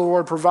what does the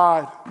Lord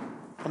provide?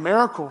 A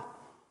miracle.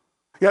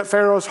 Yet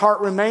Pharaoh's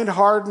heart remained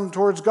hardened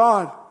towards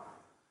God.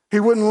 He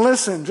wouldn't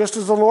listen, just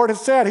as the Lord had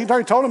said. He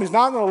already told him he's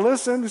not going to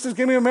listen. He says,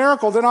 give me a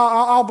miracle, then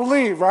I'll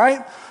believe,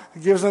 right? He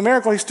gives him a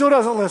miracle. He still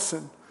doesn't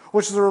listen,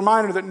 which is a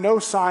reminder that no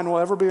sign will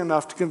ever be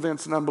enough to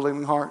convince an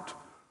unbelieving heart.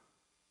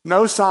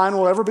 No sign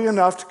will ever be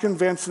enough to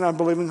convince an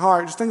unbelieving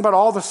heart. Just think about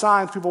all the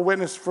signs people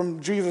witnessed from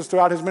Jesus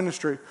throughout his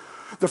ministry.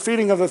 The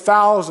feeding of the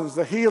thousands,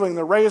 the healing,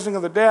 the raising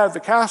of the dead, the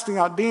casting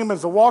out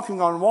demons, the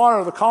walking on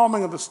water, the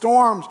calming of the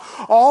storms,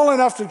 all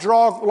enough to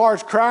draw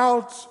large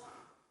crowds,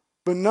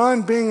 but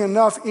none being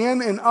enough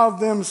in and of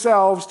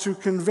themselves to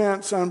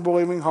convince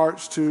unbelieving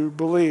hearts to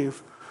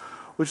believe,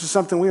 which is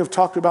something we have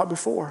talked about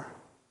before.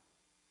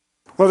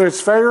 Whether it's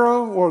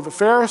Pharaoh or the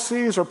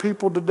Pharisees or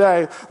people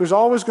today, there's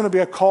always going to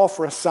be a call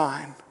for a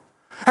sign.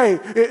 Hey,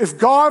 if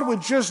God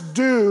would just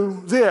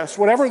do this,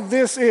 whatever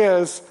this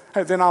is,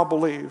 hey, then I'll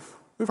believe.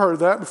 We've heard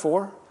that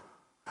before.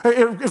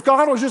 If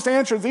God will just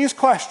answer these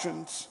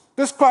questions,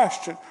 this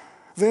question,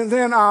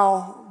 then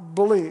I'll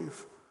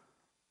believe.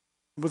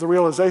 But the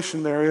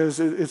realization there is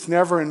it's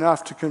never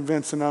enough to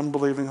convince an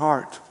unbelieving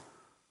heart.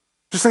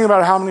 Just think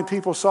about how many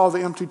people saw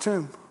the empty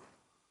tomb.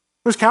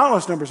 There's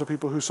countless numbers of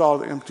people who saw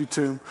the empty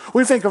tomb.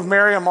 We think of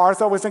Mary and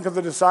Martha, we think of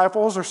the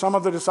disciples or some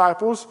of the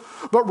disciples,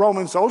 but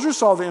Roman soldiers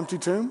saw the empty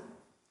tomb.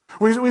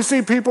 We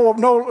see people,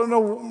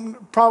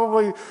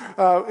 probably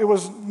it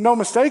was no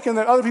mistaken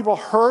that other people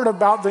heard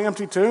about the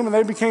empty tomb and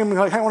they became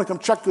like, hey, I want to come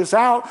check this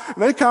out.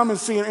 And they come and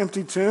see an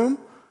empty tomb.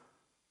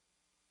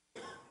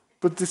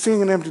 But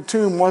seeing an empty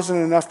tomb wasn't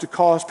enough to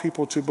cause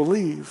people to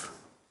believe.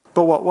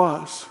 But what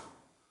was?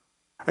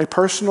 A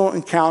personal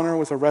encounter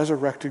with a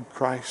resurrected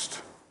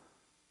Christ.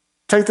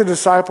 Take the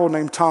disciple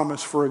named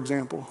Thomas, for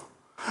example.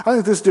 I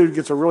think this dude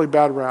gets a really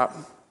bad rap.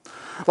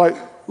 Like,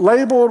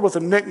 labeled with a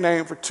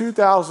nickname for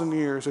 2,000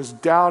 years as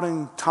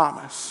Doubting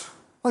Thomas.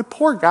 Like,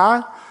 poor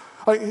guy.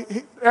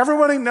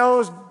 Everybody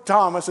knows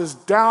Thomas is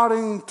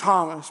doubting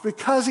Thomas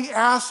because he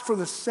asked for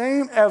the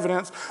same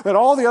evidence that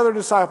all the other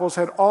disciples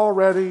had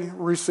already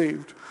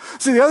received.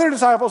 See, the other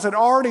disciples had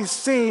already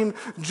seen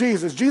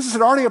Jesus. Jesus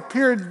had already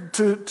appeared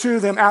to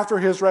them after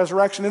his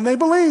resurrection, and they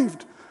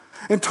believed.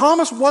 And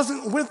Thomas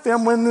wasn't with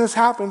them when this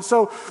happened,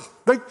 so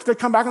they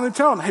come back and they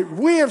tell him, hey,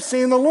 we have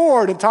seen the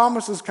Lord. And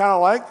Thomas is kind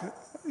of like,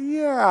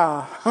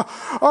 yeah,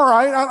 all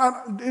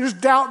right. There's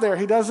doubt there.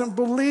 He doesn't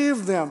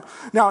believe them.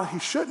 Now, he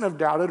shouldn't have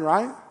doubted,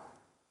 right?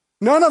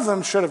 None of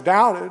them should have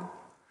doubted.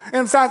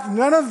 In fact,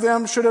 none of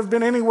them should have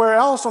been anywhere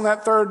else on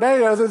that third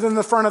day other than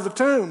the front of the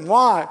tomb.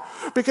 Why?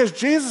 Because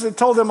Jesus had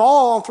told them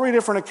all on 3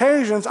 different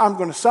occasions, I'm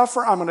going to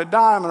suffer, I'm going to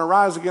die, I'm going to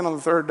rise again on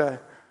the third day.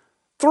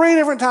 3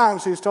 different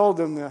times he's told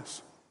them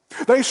this.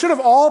 They should have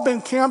all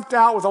been camped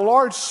out with a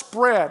large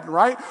spread,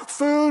 right?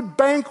 Food,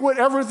 banquet,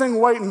 everything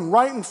waiting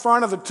right in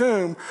front of the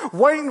tomb,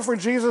 waiting for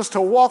Jesus to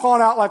walk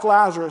on out like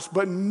Lazarus.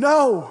 But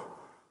no,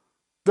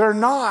 they're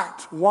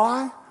not.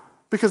 Why?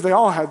 Because they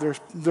all had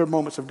their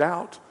moments of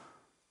doubt.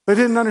 They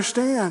didn't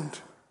understand.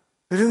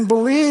 They didn't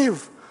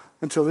believe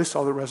until they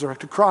saw the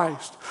resurrected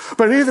Christ.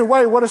 But either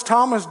way, what does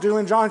Thomas do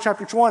in John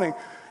chapter 20?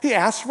 He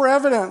asks for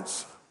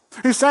evidence.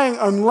 He's saying,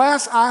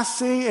 unless I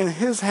see in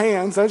his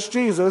hands, that's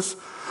Jesus,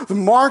 the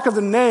mark of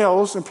the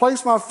nails, and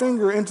place my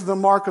finger into the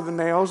mark of the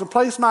nails, and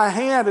place my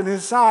hand in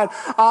his side,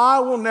 I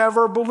will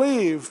never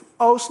believe.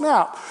 Oh,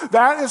 snap.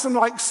 That is some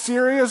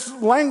serious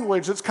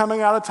language that's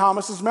coming out of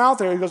Thomas's mouth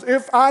there. He goes,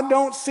 if I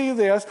don't see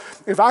this,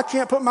 if I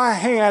can't put my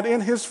hand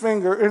in his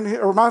finger,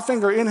 or my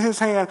finger in his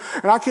hand,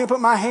 and I can't put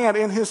my hand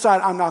in his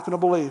side, I'm not going to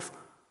believe.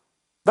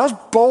 That's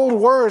bold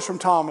words from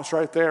Thomas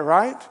right there,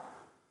 right?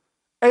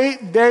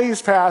 8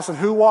 days pass, and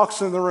who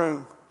walks in the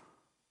room?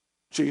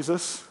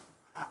 Jesus.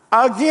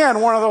 Again,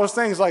 one of those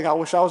things I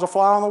wish I was a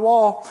fly on the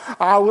wall.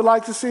 I would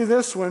like to see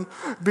this one,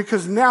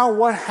 because now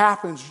what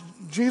happens?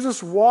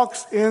 Jesus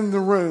walks in the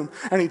room,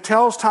 and he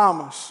tells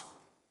Thomas,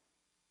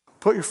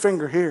 put your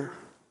finger here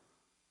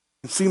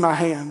and see my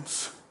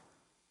hands.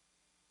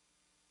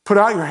 Put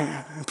out your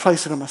hand and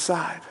place it on my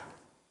side.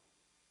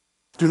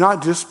 Do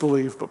not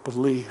disbelieve, but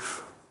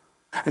believe.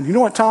 And you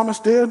know what Thomas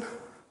did?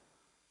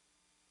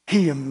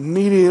 He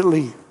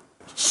immediately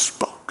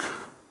spoke.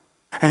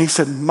 And he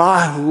said,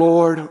 my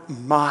Lord,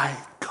 my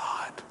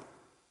God,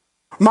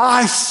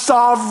 my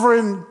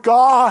sovereign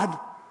God.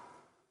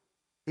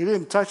 He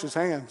didn't touch his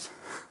hands.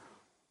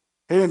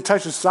 He didn't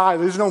touch his side.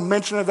 There's no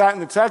mention of that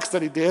in the text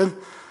that he did.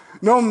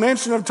 No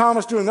mention of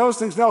Thomas doing those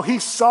things. No, he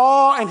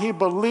saw and he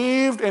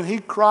believed and he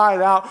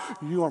cried out,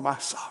 you are my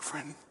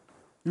sovereign.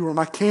 You are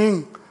my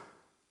king.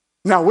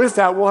 Now with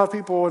that, we'll have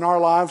people in our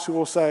lives who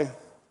will say,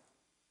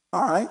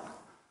 all right,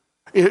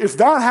 if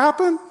that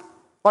happened,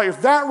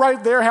 if that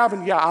right there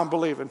happened, yeah, I'm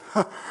believing.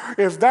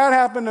 If that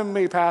happened to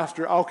me,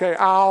 Pastor, okay,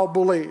 I'll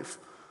believe.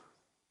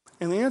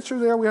 And the answer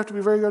there, we have to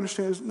be very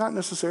understanding, is not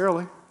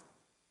necessarily.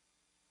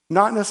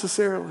 Not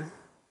necessarily.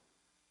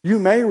 You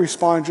may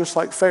respond just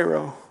like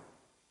Pharaoh.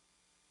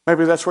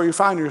 Maybe that's where you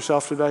find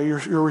yourself today.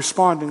 You're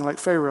responding like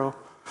Pharaoh.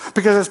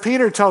 Because as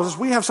Peter tells us,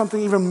 we have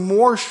something even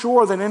more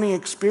sure than any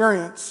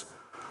experience.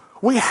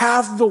 We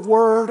have the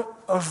Word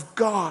of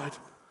God.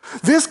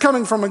 This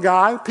coming from a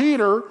guy,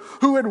 Peter,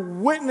 who had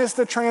witnessed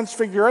the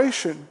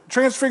transfiguration.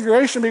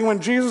 Transfiguration being when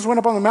Jesus went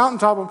up on the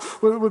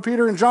mountaintop with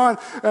Peter and John,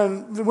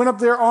 and went up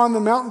there on the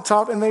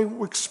mountaintop, and they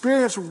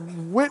experienced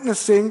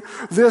witnessing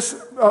this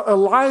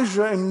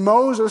Elijah and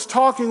Moses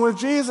talking with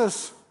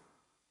Jesus.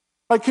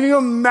 Can you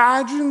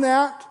imagine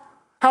that?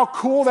 How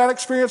cool that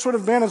experience would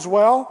have been as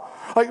well?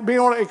 Being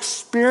able to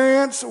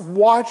experience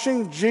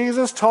watching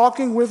Jesus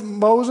talking with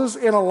Moses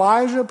and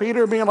Elijah,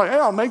 Peter being like, hey,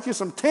 I'll make you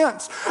some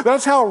tents.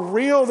 That's how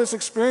real this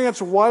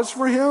experience was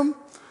for him.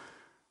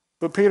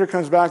 But Peter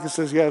comes back and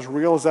says, yeah, as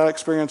real as that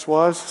experience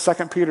was,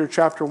 2 Peter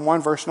chapter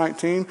 1, verse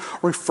 19,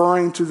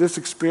 referring to this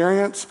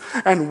experience,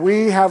 and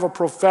we have a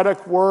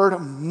prophetic word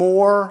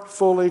more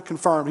fully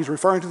confirmed. He's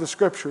referring to the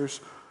scriptures.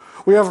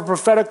 We have a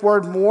prophetic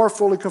word more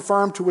fully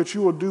confirmed, to which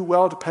you will do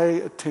well to pay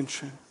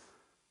attention.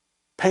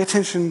 Pay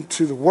attention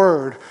to the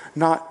word,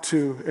 not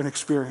to an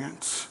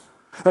experience.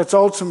 That's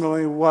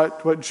ultimately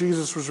what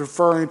Jesus was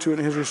referring to in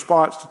his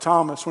response to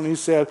Thomas when he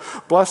said,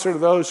 blessed are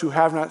those who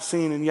have not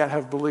seen and yet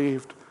have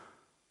believed.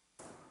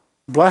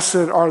 Blessed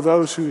are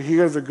those who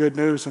hear the good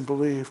news and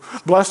believe.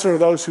 Blessed are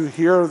those who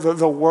hear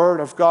the word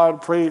of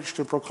God preached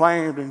and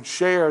proclaimed and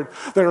shared,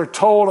 that are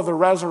told of the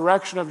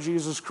resurrection of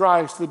Jesus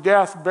Christ, the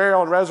death,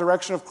 burial, and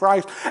resurrection of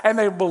Christ, and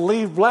they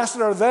believe.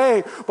 Blessed are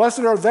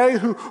they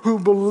who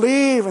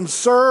believe and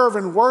serve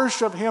and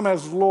worship him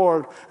as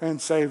Lord and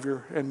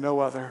Savior and no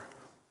other.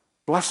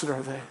 Blessed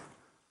are they.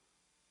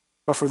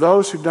 But for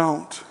those who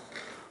don't,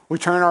 we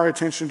turn our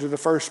attention to the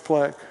first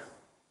plague,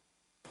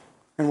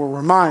 and we're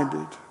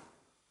reminded,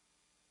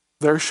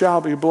 there shall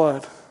be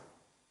blood.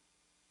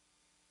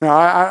 Now,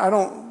 I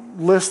don't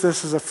list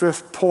this as a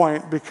fifth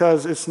point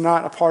because it's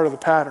not a part of the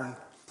pattern,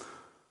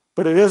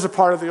 but it is a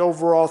part of the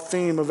overall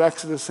theme of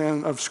Exodus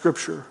and of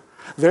Scripture.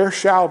 There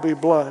shall be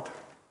blood.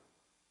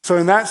 So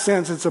in that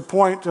sense, it's a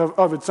point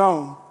of its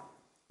own.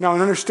 Now,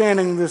 in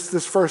understanding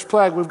this first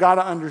plague, we've got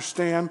to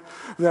understand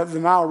that the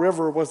Nile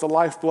River was the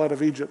lifeblood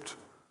of Egypt.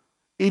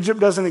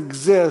 Egypt doesn't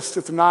exist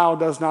if the Nile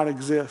does not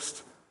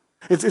exist.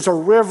 It's a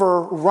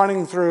river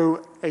running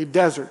through a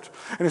desert.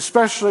 And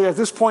especially at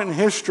this point in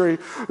history,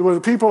 where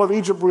the people of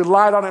Egypt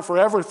relied on it for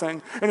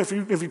everything. And if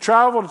you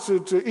traveled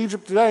to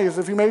Egypt today,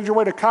 if you made your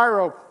way to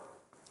Cairo,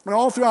 and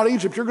all throughout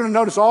Egypt, you're going to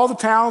notice all the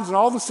towns and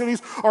all the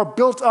cities are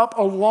built up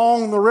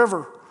along the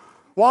river.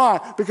 Why?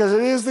 Because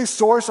it is the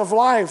source of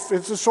life.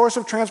 It's the source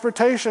of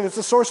transportation. It's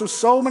the source of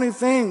so many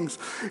things.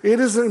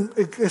 It is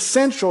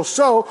essential.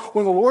 So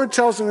when the Lord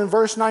tells him in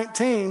verse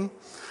 19,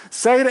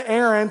 say to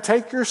Aaron,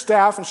 take your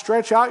staff and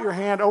stretch out your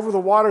hand over the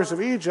waters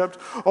of Egypt,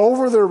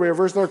 over their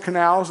rivers, their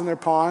canals and their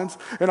ponds,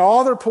 and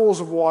all their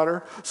pools of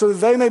water, so that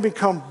they may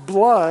become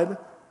blood.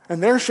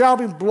 And there shall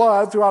be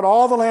blood throughout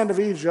all the land of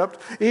Egypt,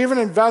 even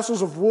in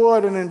vessels of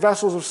wood and in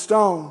vessels of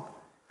stone.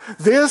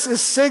 This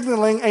is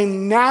signaling a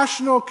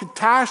national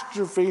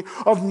catastrophe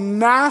of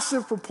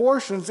massive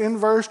proportions in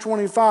verse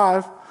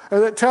 25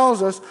 that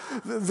tells us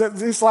that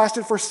this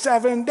lasted for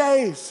 7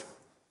 days.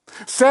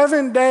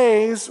 7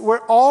 days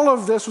where all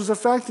of this was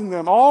affecting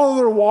them. All of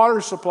their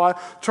water supply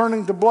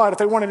turning to blood. If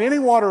they wanted any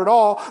water at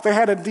all, they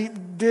had to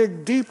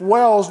dig deep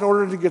wells in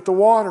order to get the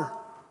water.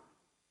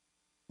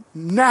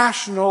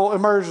 National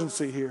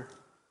emergency here.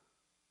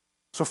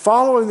 So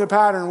following the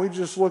pattern we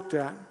just looked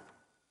at,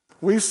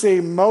 we see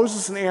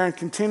Moses and Aaron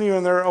continue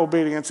in their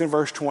obedience in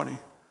verse 20.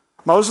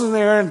 Moses and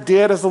Aaron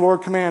did as the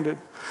Lord commanded.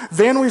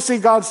 Then we see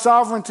God's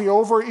sovereignty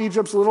over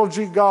Egypt's little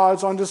g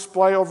gods on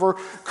display over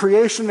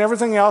creation and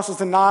everything else as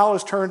the Nile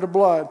is turned to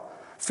blood.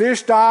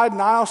 Fish died,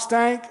 Nile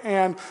stank,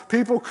 and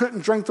people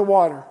couldn't drink the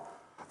water.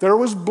 There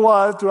was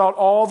blood throughout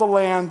all the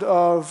land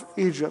of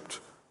Egypt.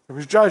 There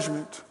was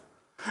judgment.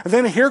 And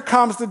then here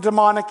comes the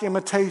demonic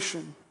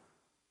imitation.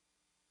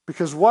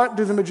 Because what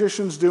do the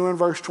magicians do in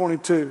verse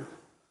 22?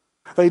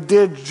 They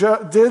did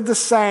the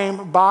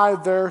same by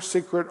their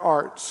secret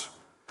arts.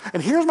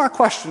 And here's my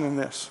question in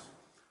this.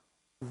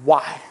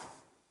 Why?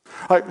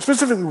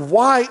 Specifically,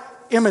 why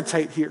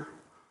imitate here?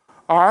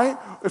 All right?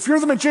 If you're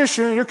the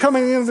magician and you're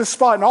coming into this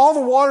spot and all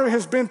the water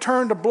has been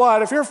turned to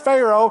blood, if you're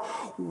Pharaoh,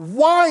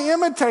 why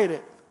imitate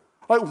it?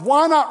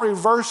 Why not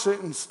reverse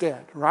it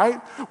instead, right?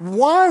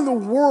 Why in the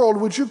world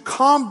would you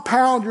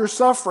compound your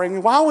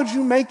suffering? Why would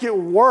you make it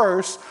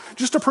worse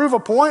just to prove a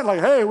point?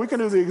 Hey, we can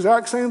do the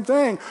exact same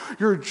thing.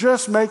 You're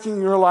just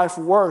making your life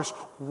worse.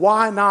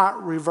 Why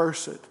not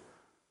reverse it?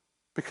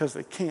 Because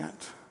they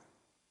can't.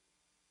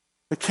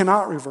 They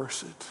cannot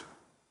reverse it.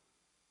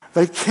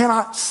 They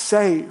cannot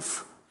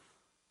save.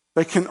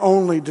 They can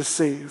only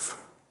deceive.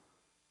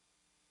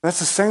 That's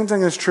the same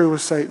thing that's true with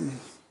Satan.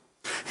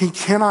 He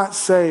cannot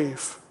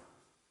save.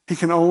 He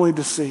can only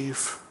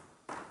deceive.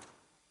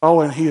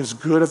 Oh, and he is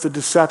good at the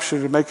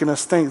deception and making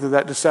us think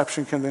that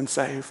deception can then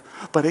save.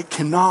 But it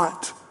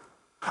cannot.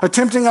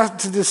 Attempting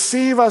to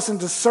deceive us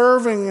into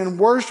serving and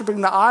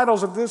worshiping the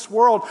idols of this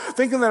world,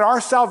 thinking that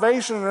our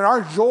salvation and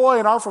our joy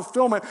and our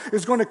fulfillment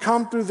is going to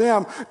come through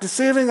them,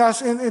 deceiving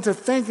us into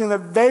thinking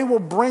that they will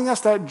bring us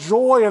that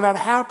joy and that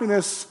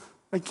happiness,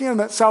 again,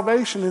 that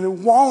salvation, and it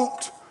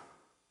won't.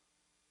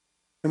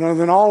 And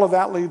then all of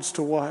that leads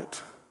to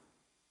what?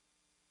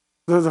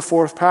 The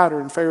fourth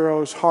pattern,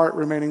 Pharaoh's heart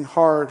remaining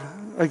hard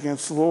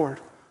against the Lord.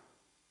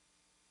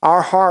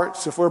 Our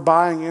hearts, if we're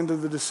buying into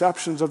the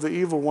deceptions of the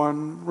evil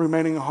one,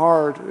 remaining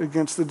hard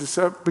against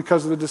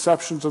because of the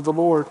deceptions of the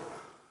Lord,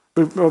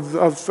 of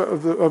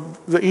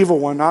the evil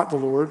one, not the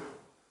Lord.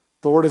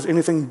 The Lord is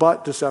anything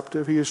but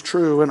deceptive. He is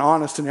true and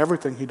honest in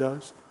everything he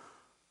does.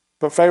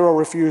 But Pharaoh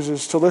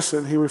refuses to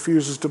listen. He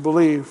refuses to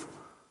believe.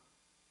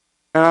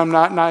 And I'm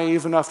not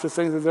naive enough to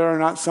think that there are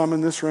not some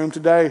in this room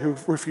today who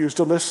refuse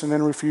to listen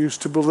and refuse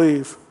to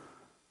believe.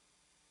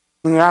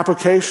 And the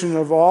application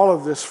of all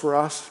of this for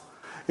us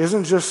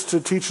isn't just to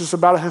teach us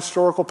about a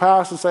historical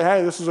past and say,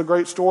 hey, this is a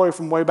great story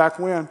from way back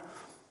when,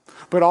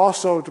 but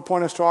also to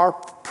point us to our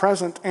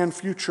present and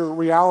future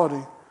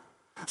reality.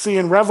 See,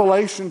 in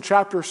Revelation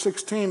chapter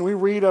 16, we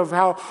read of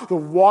how the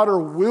water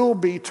will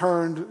be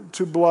turned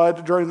to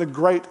blood during the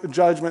great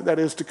judgment that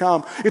is to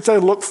come. It's a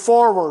look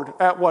forward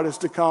at what is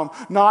to come,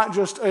 not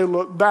just a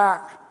look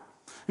back.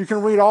 You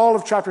can read all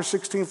of chapter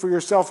 16 for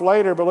yourself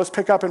later, but let's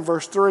pick up in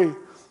verse 3.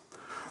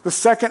 The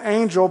second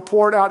angel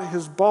poured out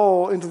his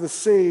bowl into the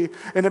sea,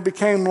 and it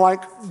became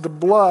like the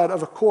blood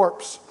of a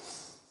corpse.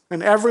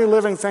 And every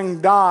living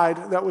thing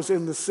died that was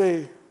in the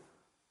sea.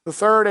 The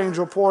third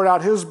angel poured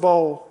out his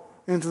bowl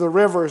into the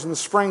rivers and the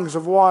springs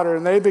of water,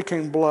 and they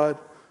became blood.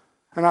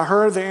 And I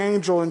heard the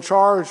angel in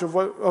charge of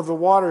the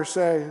water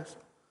say,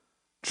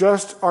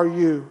 just are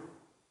you,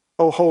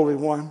 O Holy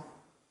One,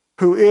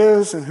 who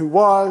is and who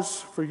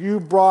was, for you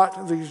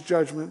brought these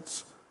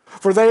judgments.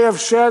 For they have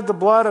shed the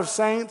blood of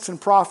saints and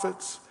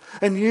prophets,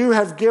 and you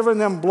have given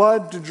them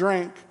blood to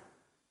drink.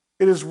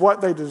 It is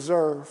what they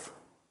deserve.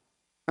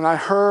 And I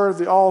heard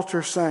the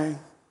altar saying,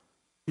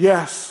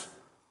 yes,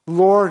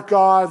 Lord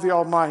God the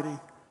Almighty,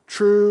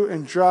 true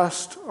and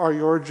just are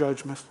your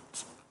judgments.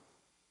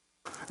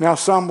 Now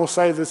some will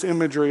say this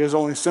imagery is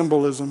only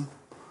symbolism.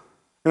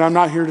 And I'm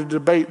not here to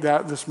debate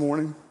that this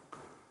morning.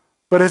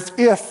 But as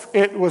if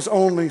it was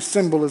only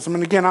symbolism,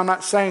 and again, I'm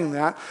not saying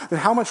that, then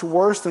how much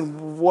worse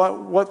than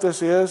what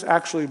this is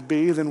actually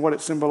be than what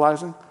it's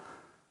symbolizing?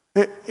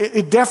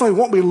 It definitely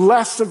won't be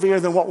less severe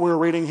than what we're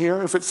reading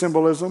here if it's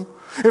symbolism.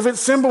 If it's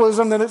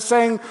symbolism, then it's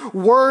saying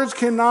words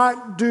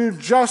cannot do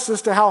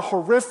justice to how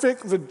horrific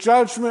the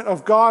judgment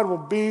of God will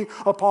be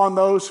upon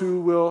those who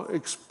will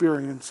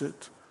experience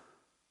it.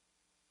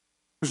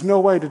 There's no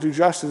way to do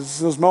justice.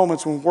 Those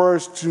moments when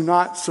words do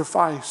not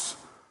suffice.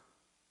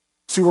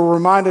 See, we're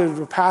reminded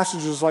of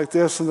passages like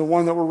this and the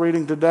one that we're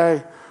reading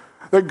today,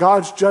 that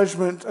God's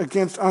judgment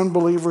against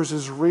unbelievers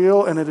is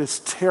real and it is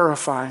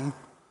terrifying.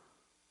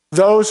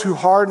 Those who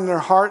harden their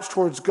hearts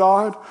towards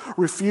God,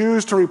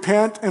 refuse to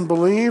repent and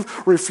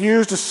believe,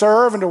 refuse to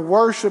serve and to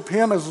worship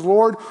Him as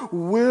Lord,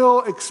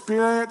 will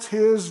experience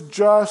His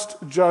just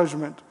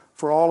judgment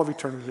for all of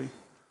eternity.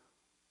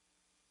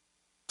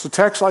 So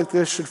texts like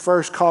this should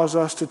first cause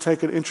us to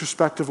take an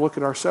introspective look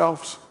at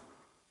ourselves.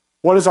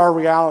 What is our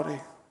reality?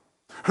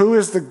 Who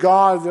is the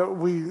God that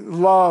we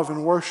love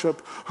and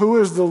worship? Who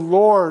is the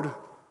Lord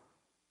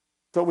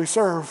that we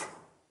serve?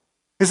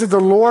 Is it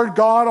the Lord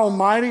God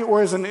Almighty,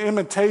 or is it an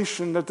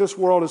imitation that this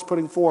world is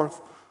putting forth?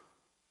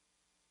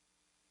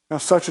 Now,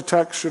 such a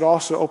text should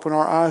also open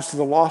our eyes to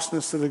the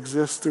lostness that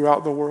exists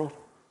throughout the world.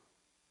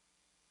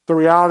 The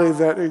reality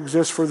that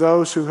exists for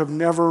those who have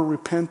never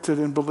repented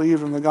and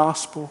believed in the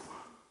gospel.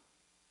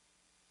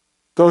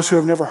 Those who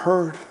have never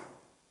heard.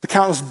 The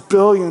countless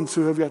billions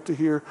who have yet to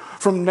hear.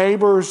 From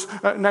neighbors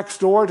next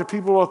door to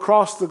people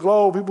across the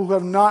globe, people who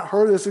have not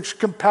heard this. It should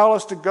compel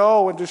us to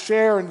go and to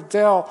share and to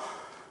tell.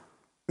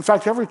 In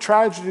fact, every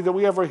tragedy that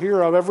we ever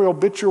hear of, every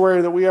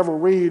obituary that we ever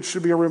read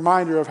should be a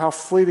reminder of how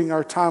fleeting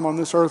our time on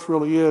this earth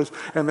really is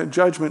and that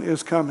judgment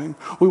is coming.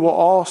 We will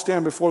all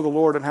stand before the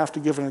Lord and have to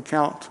give an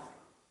account.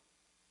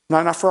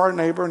 Not for our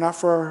neighbor, not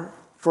for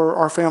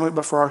our family,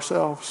 but for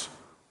ourselves.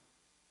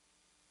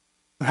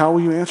 And how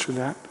will you answer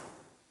that?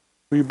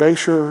 Will you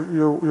base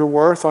your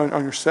worth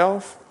on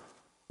yourself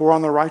or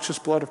on the righteous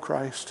blood of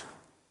Christ?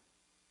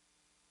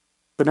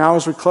 But now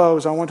as we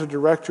close, I want to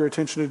direct your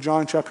attention to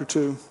John chapter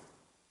 2.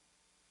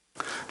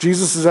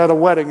 Jesus is at a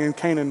wedding in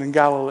Canaan in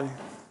Galilee.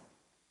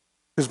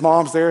 His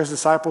mom's there, his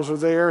disciples are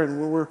there,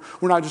 and we're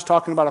not just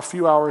talking about a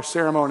few hours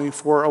ceremony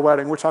for a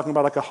wedding. We're talking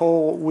about like a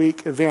whole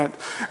week event.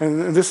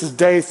 And this is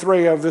day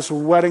 3 of this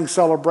wedding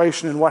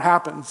celebration, and what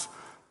happens?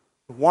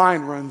 The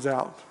wine runs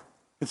out.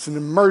 It's an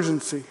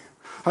emergency.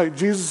 Like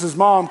Jesus'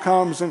 mom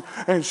comes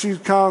and she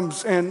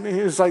comes and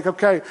is like,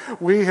 okay,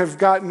 we have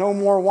got no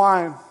more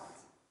wine.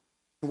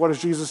 What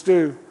does Jesus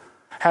do?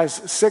 Has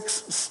 6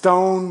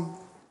 stone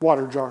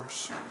water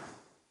jars,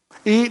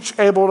 each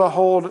able to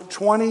hold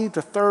 20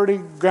 to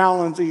 30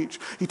 gallons each.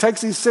 He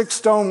takes these 6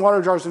 stone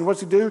water jars and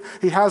what's he do?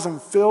 He has them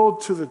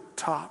filled to the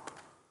top.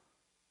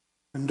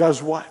 And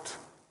does what?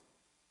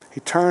 He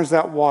turns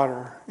that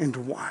water into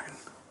wine.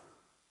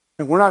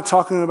 And we're not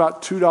talking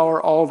about $2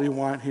 Aldi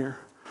wine here.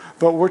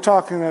 But we're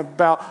talking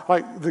about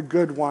like the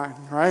good wine,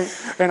 right?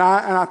 And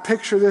I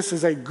picture this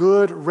as a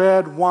good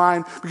red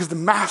wine because the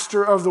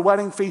master of the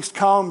wedding feast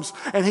comes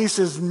and he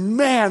says,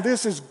 man,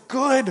 this is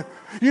good.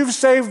 You've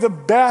saved the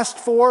best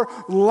for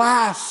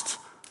last.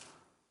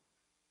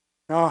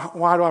 Now,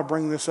 why do I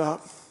bring this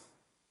up?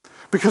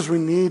 Because we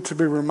need to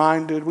be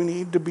reminded, we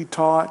need to be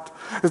taught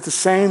that the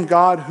same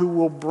God who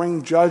will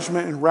bring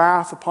judgment and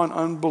wrath upon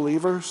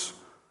unbelievers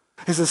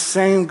is the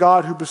same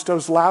God who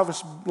bestows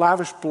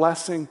lavish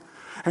blessing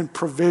and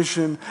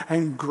provision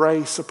and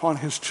grace upon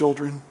his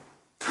children.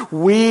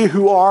 We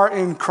who are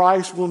in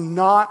Christ will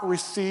not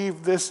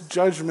receive this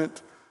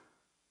judgment.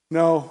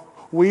 No,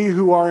 we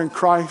who are in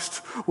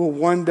Christ will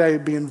one day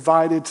be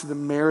invited to the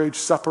marriage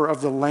supper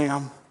of the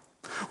Lamb,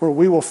 where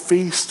we will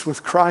feast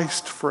with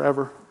Christ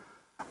forever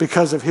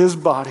because of his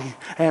body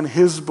and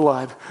his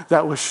blood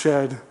that was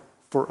shed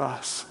for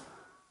us.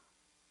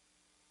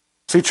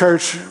 See,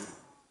 church,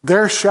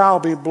 there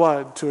shall be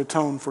blood to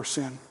atone for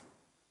sin.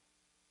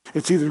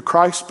 It's either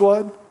Christ's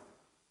blood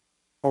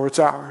or it's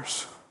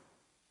ours.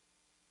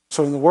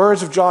 So in the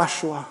words of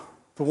Joshua,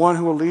 the one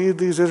who will lead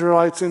these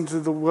Israelites into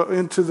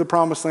the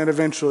promised land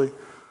eventually,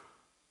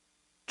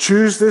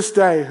 choose this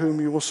day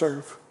whom you will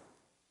serve.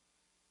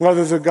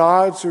 Whether the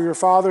gods who your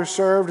fathers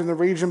served in the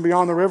region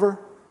beyond the river,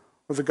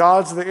 or the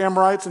gods of the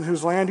Amorites in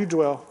whose land you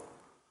dwell.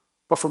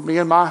 But for me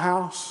and my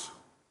house,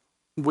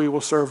 we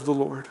will serve the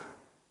Lord.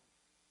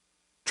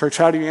 Church,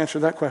 how do you answer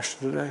that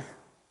question today?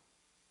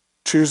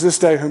 Choose this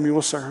day whom you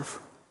will serve.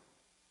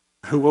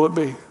 Who will it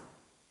be?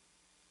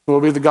 Will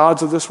it be the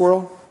gods of this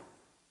world?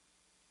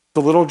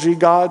 The little g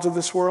gods of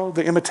this world?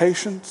 The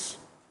imitations?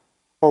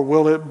 Or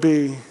will it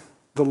be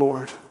the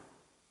Lord,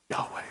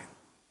 Yahweh?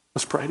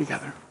 Let's pray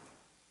together.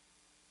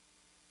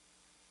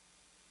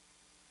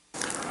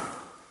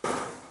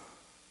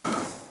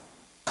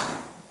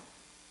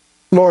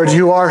 Lord,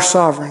 you are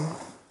sovereign.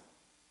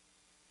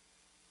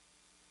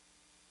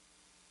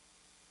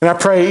 And I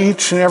pray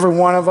each and every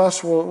one of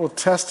us will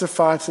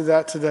testify to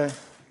that today.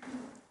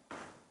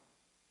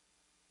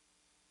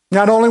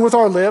 Not only with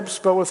our lips,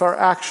 but with our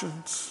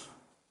actions.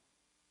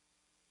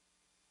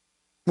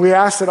 We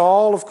ask that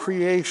all of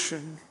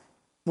creation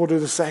will do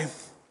the same.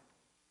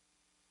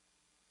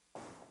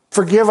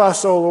 Forgive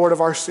us, O Lord,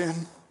 of our sin.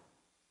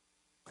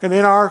 And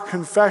in our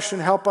confession,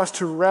 help us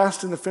to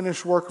rest in the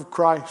finished work of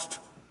Christ.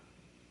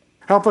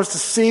 Help us to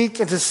seek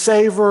and to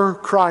savor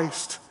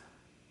Christ.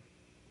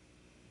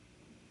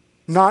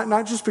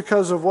 Not just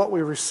because of what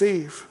we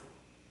receive,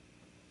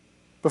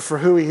 but for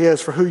who he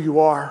is, for who you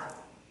are.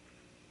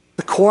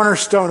 The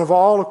cornerstone of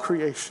all of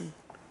creation.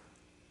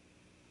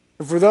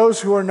 And for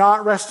those who are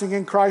not resting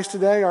in Christ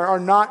today, are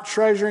not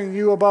treasuring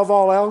you above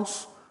all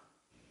else,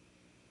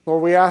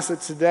 Lord, we ask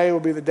that today will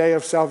be the day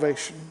of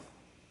salvation.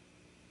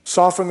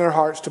 Soften their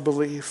hearts to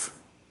believe.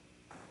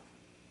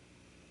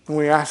 And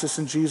we ask this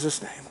in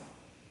Jesus' name.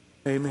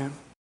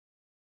 Amen.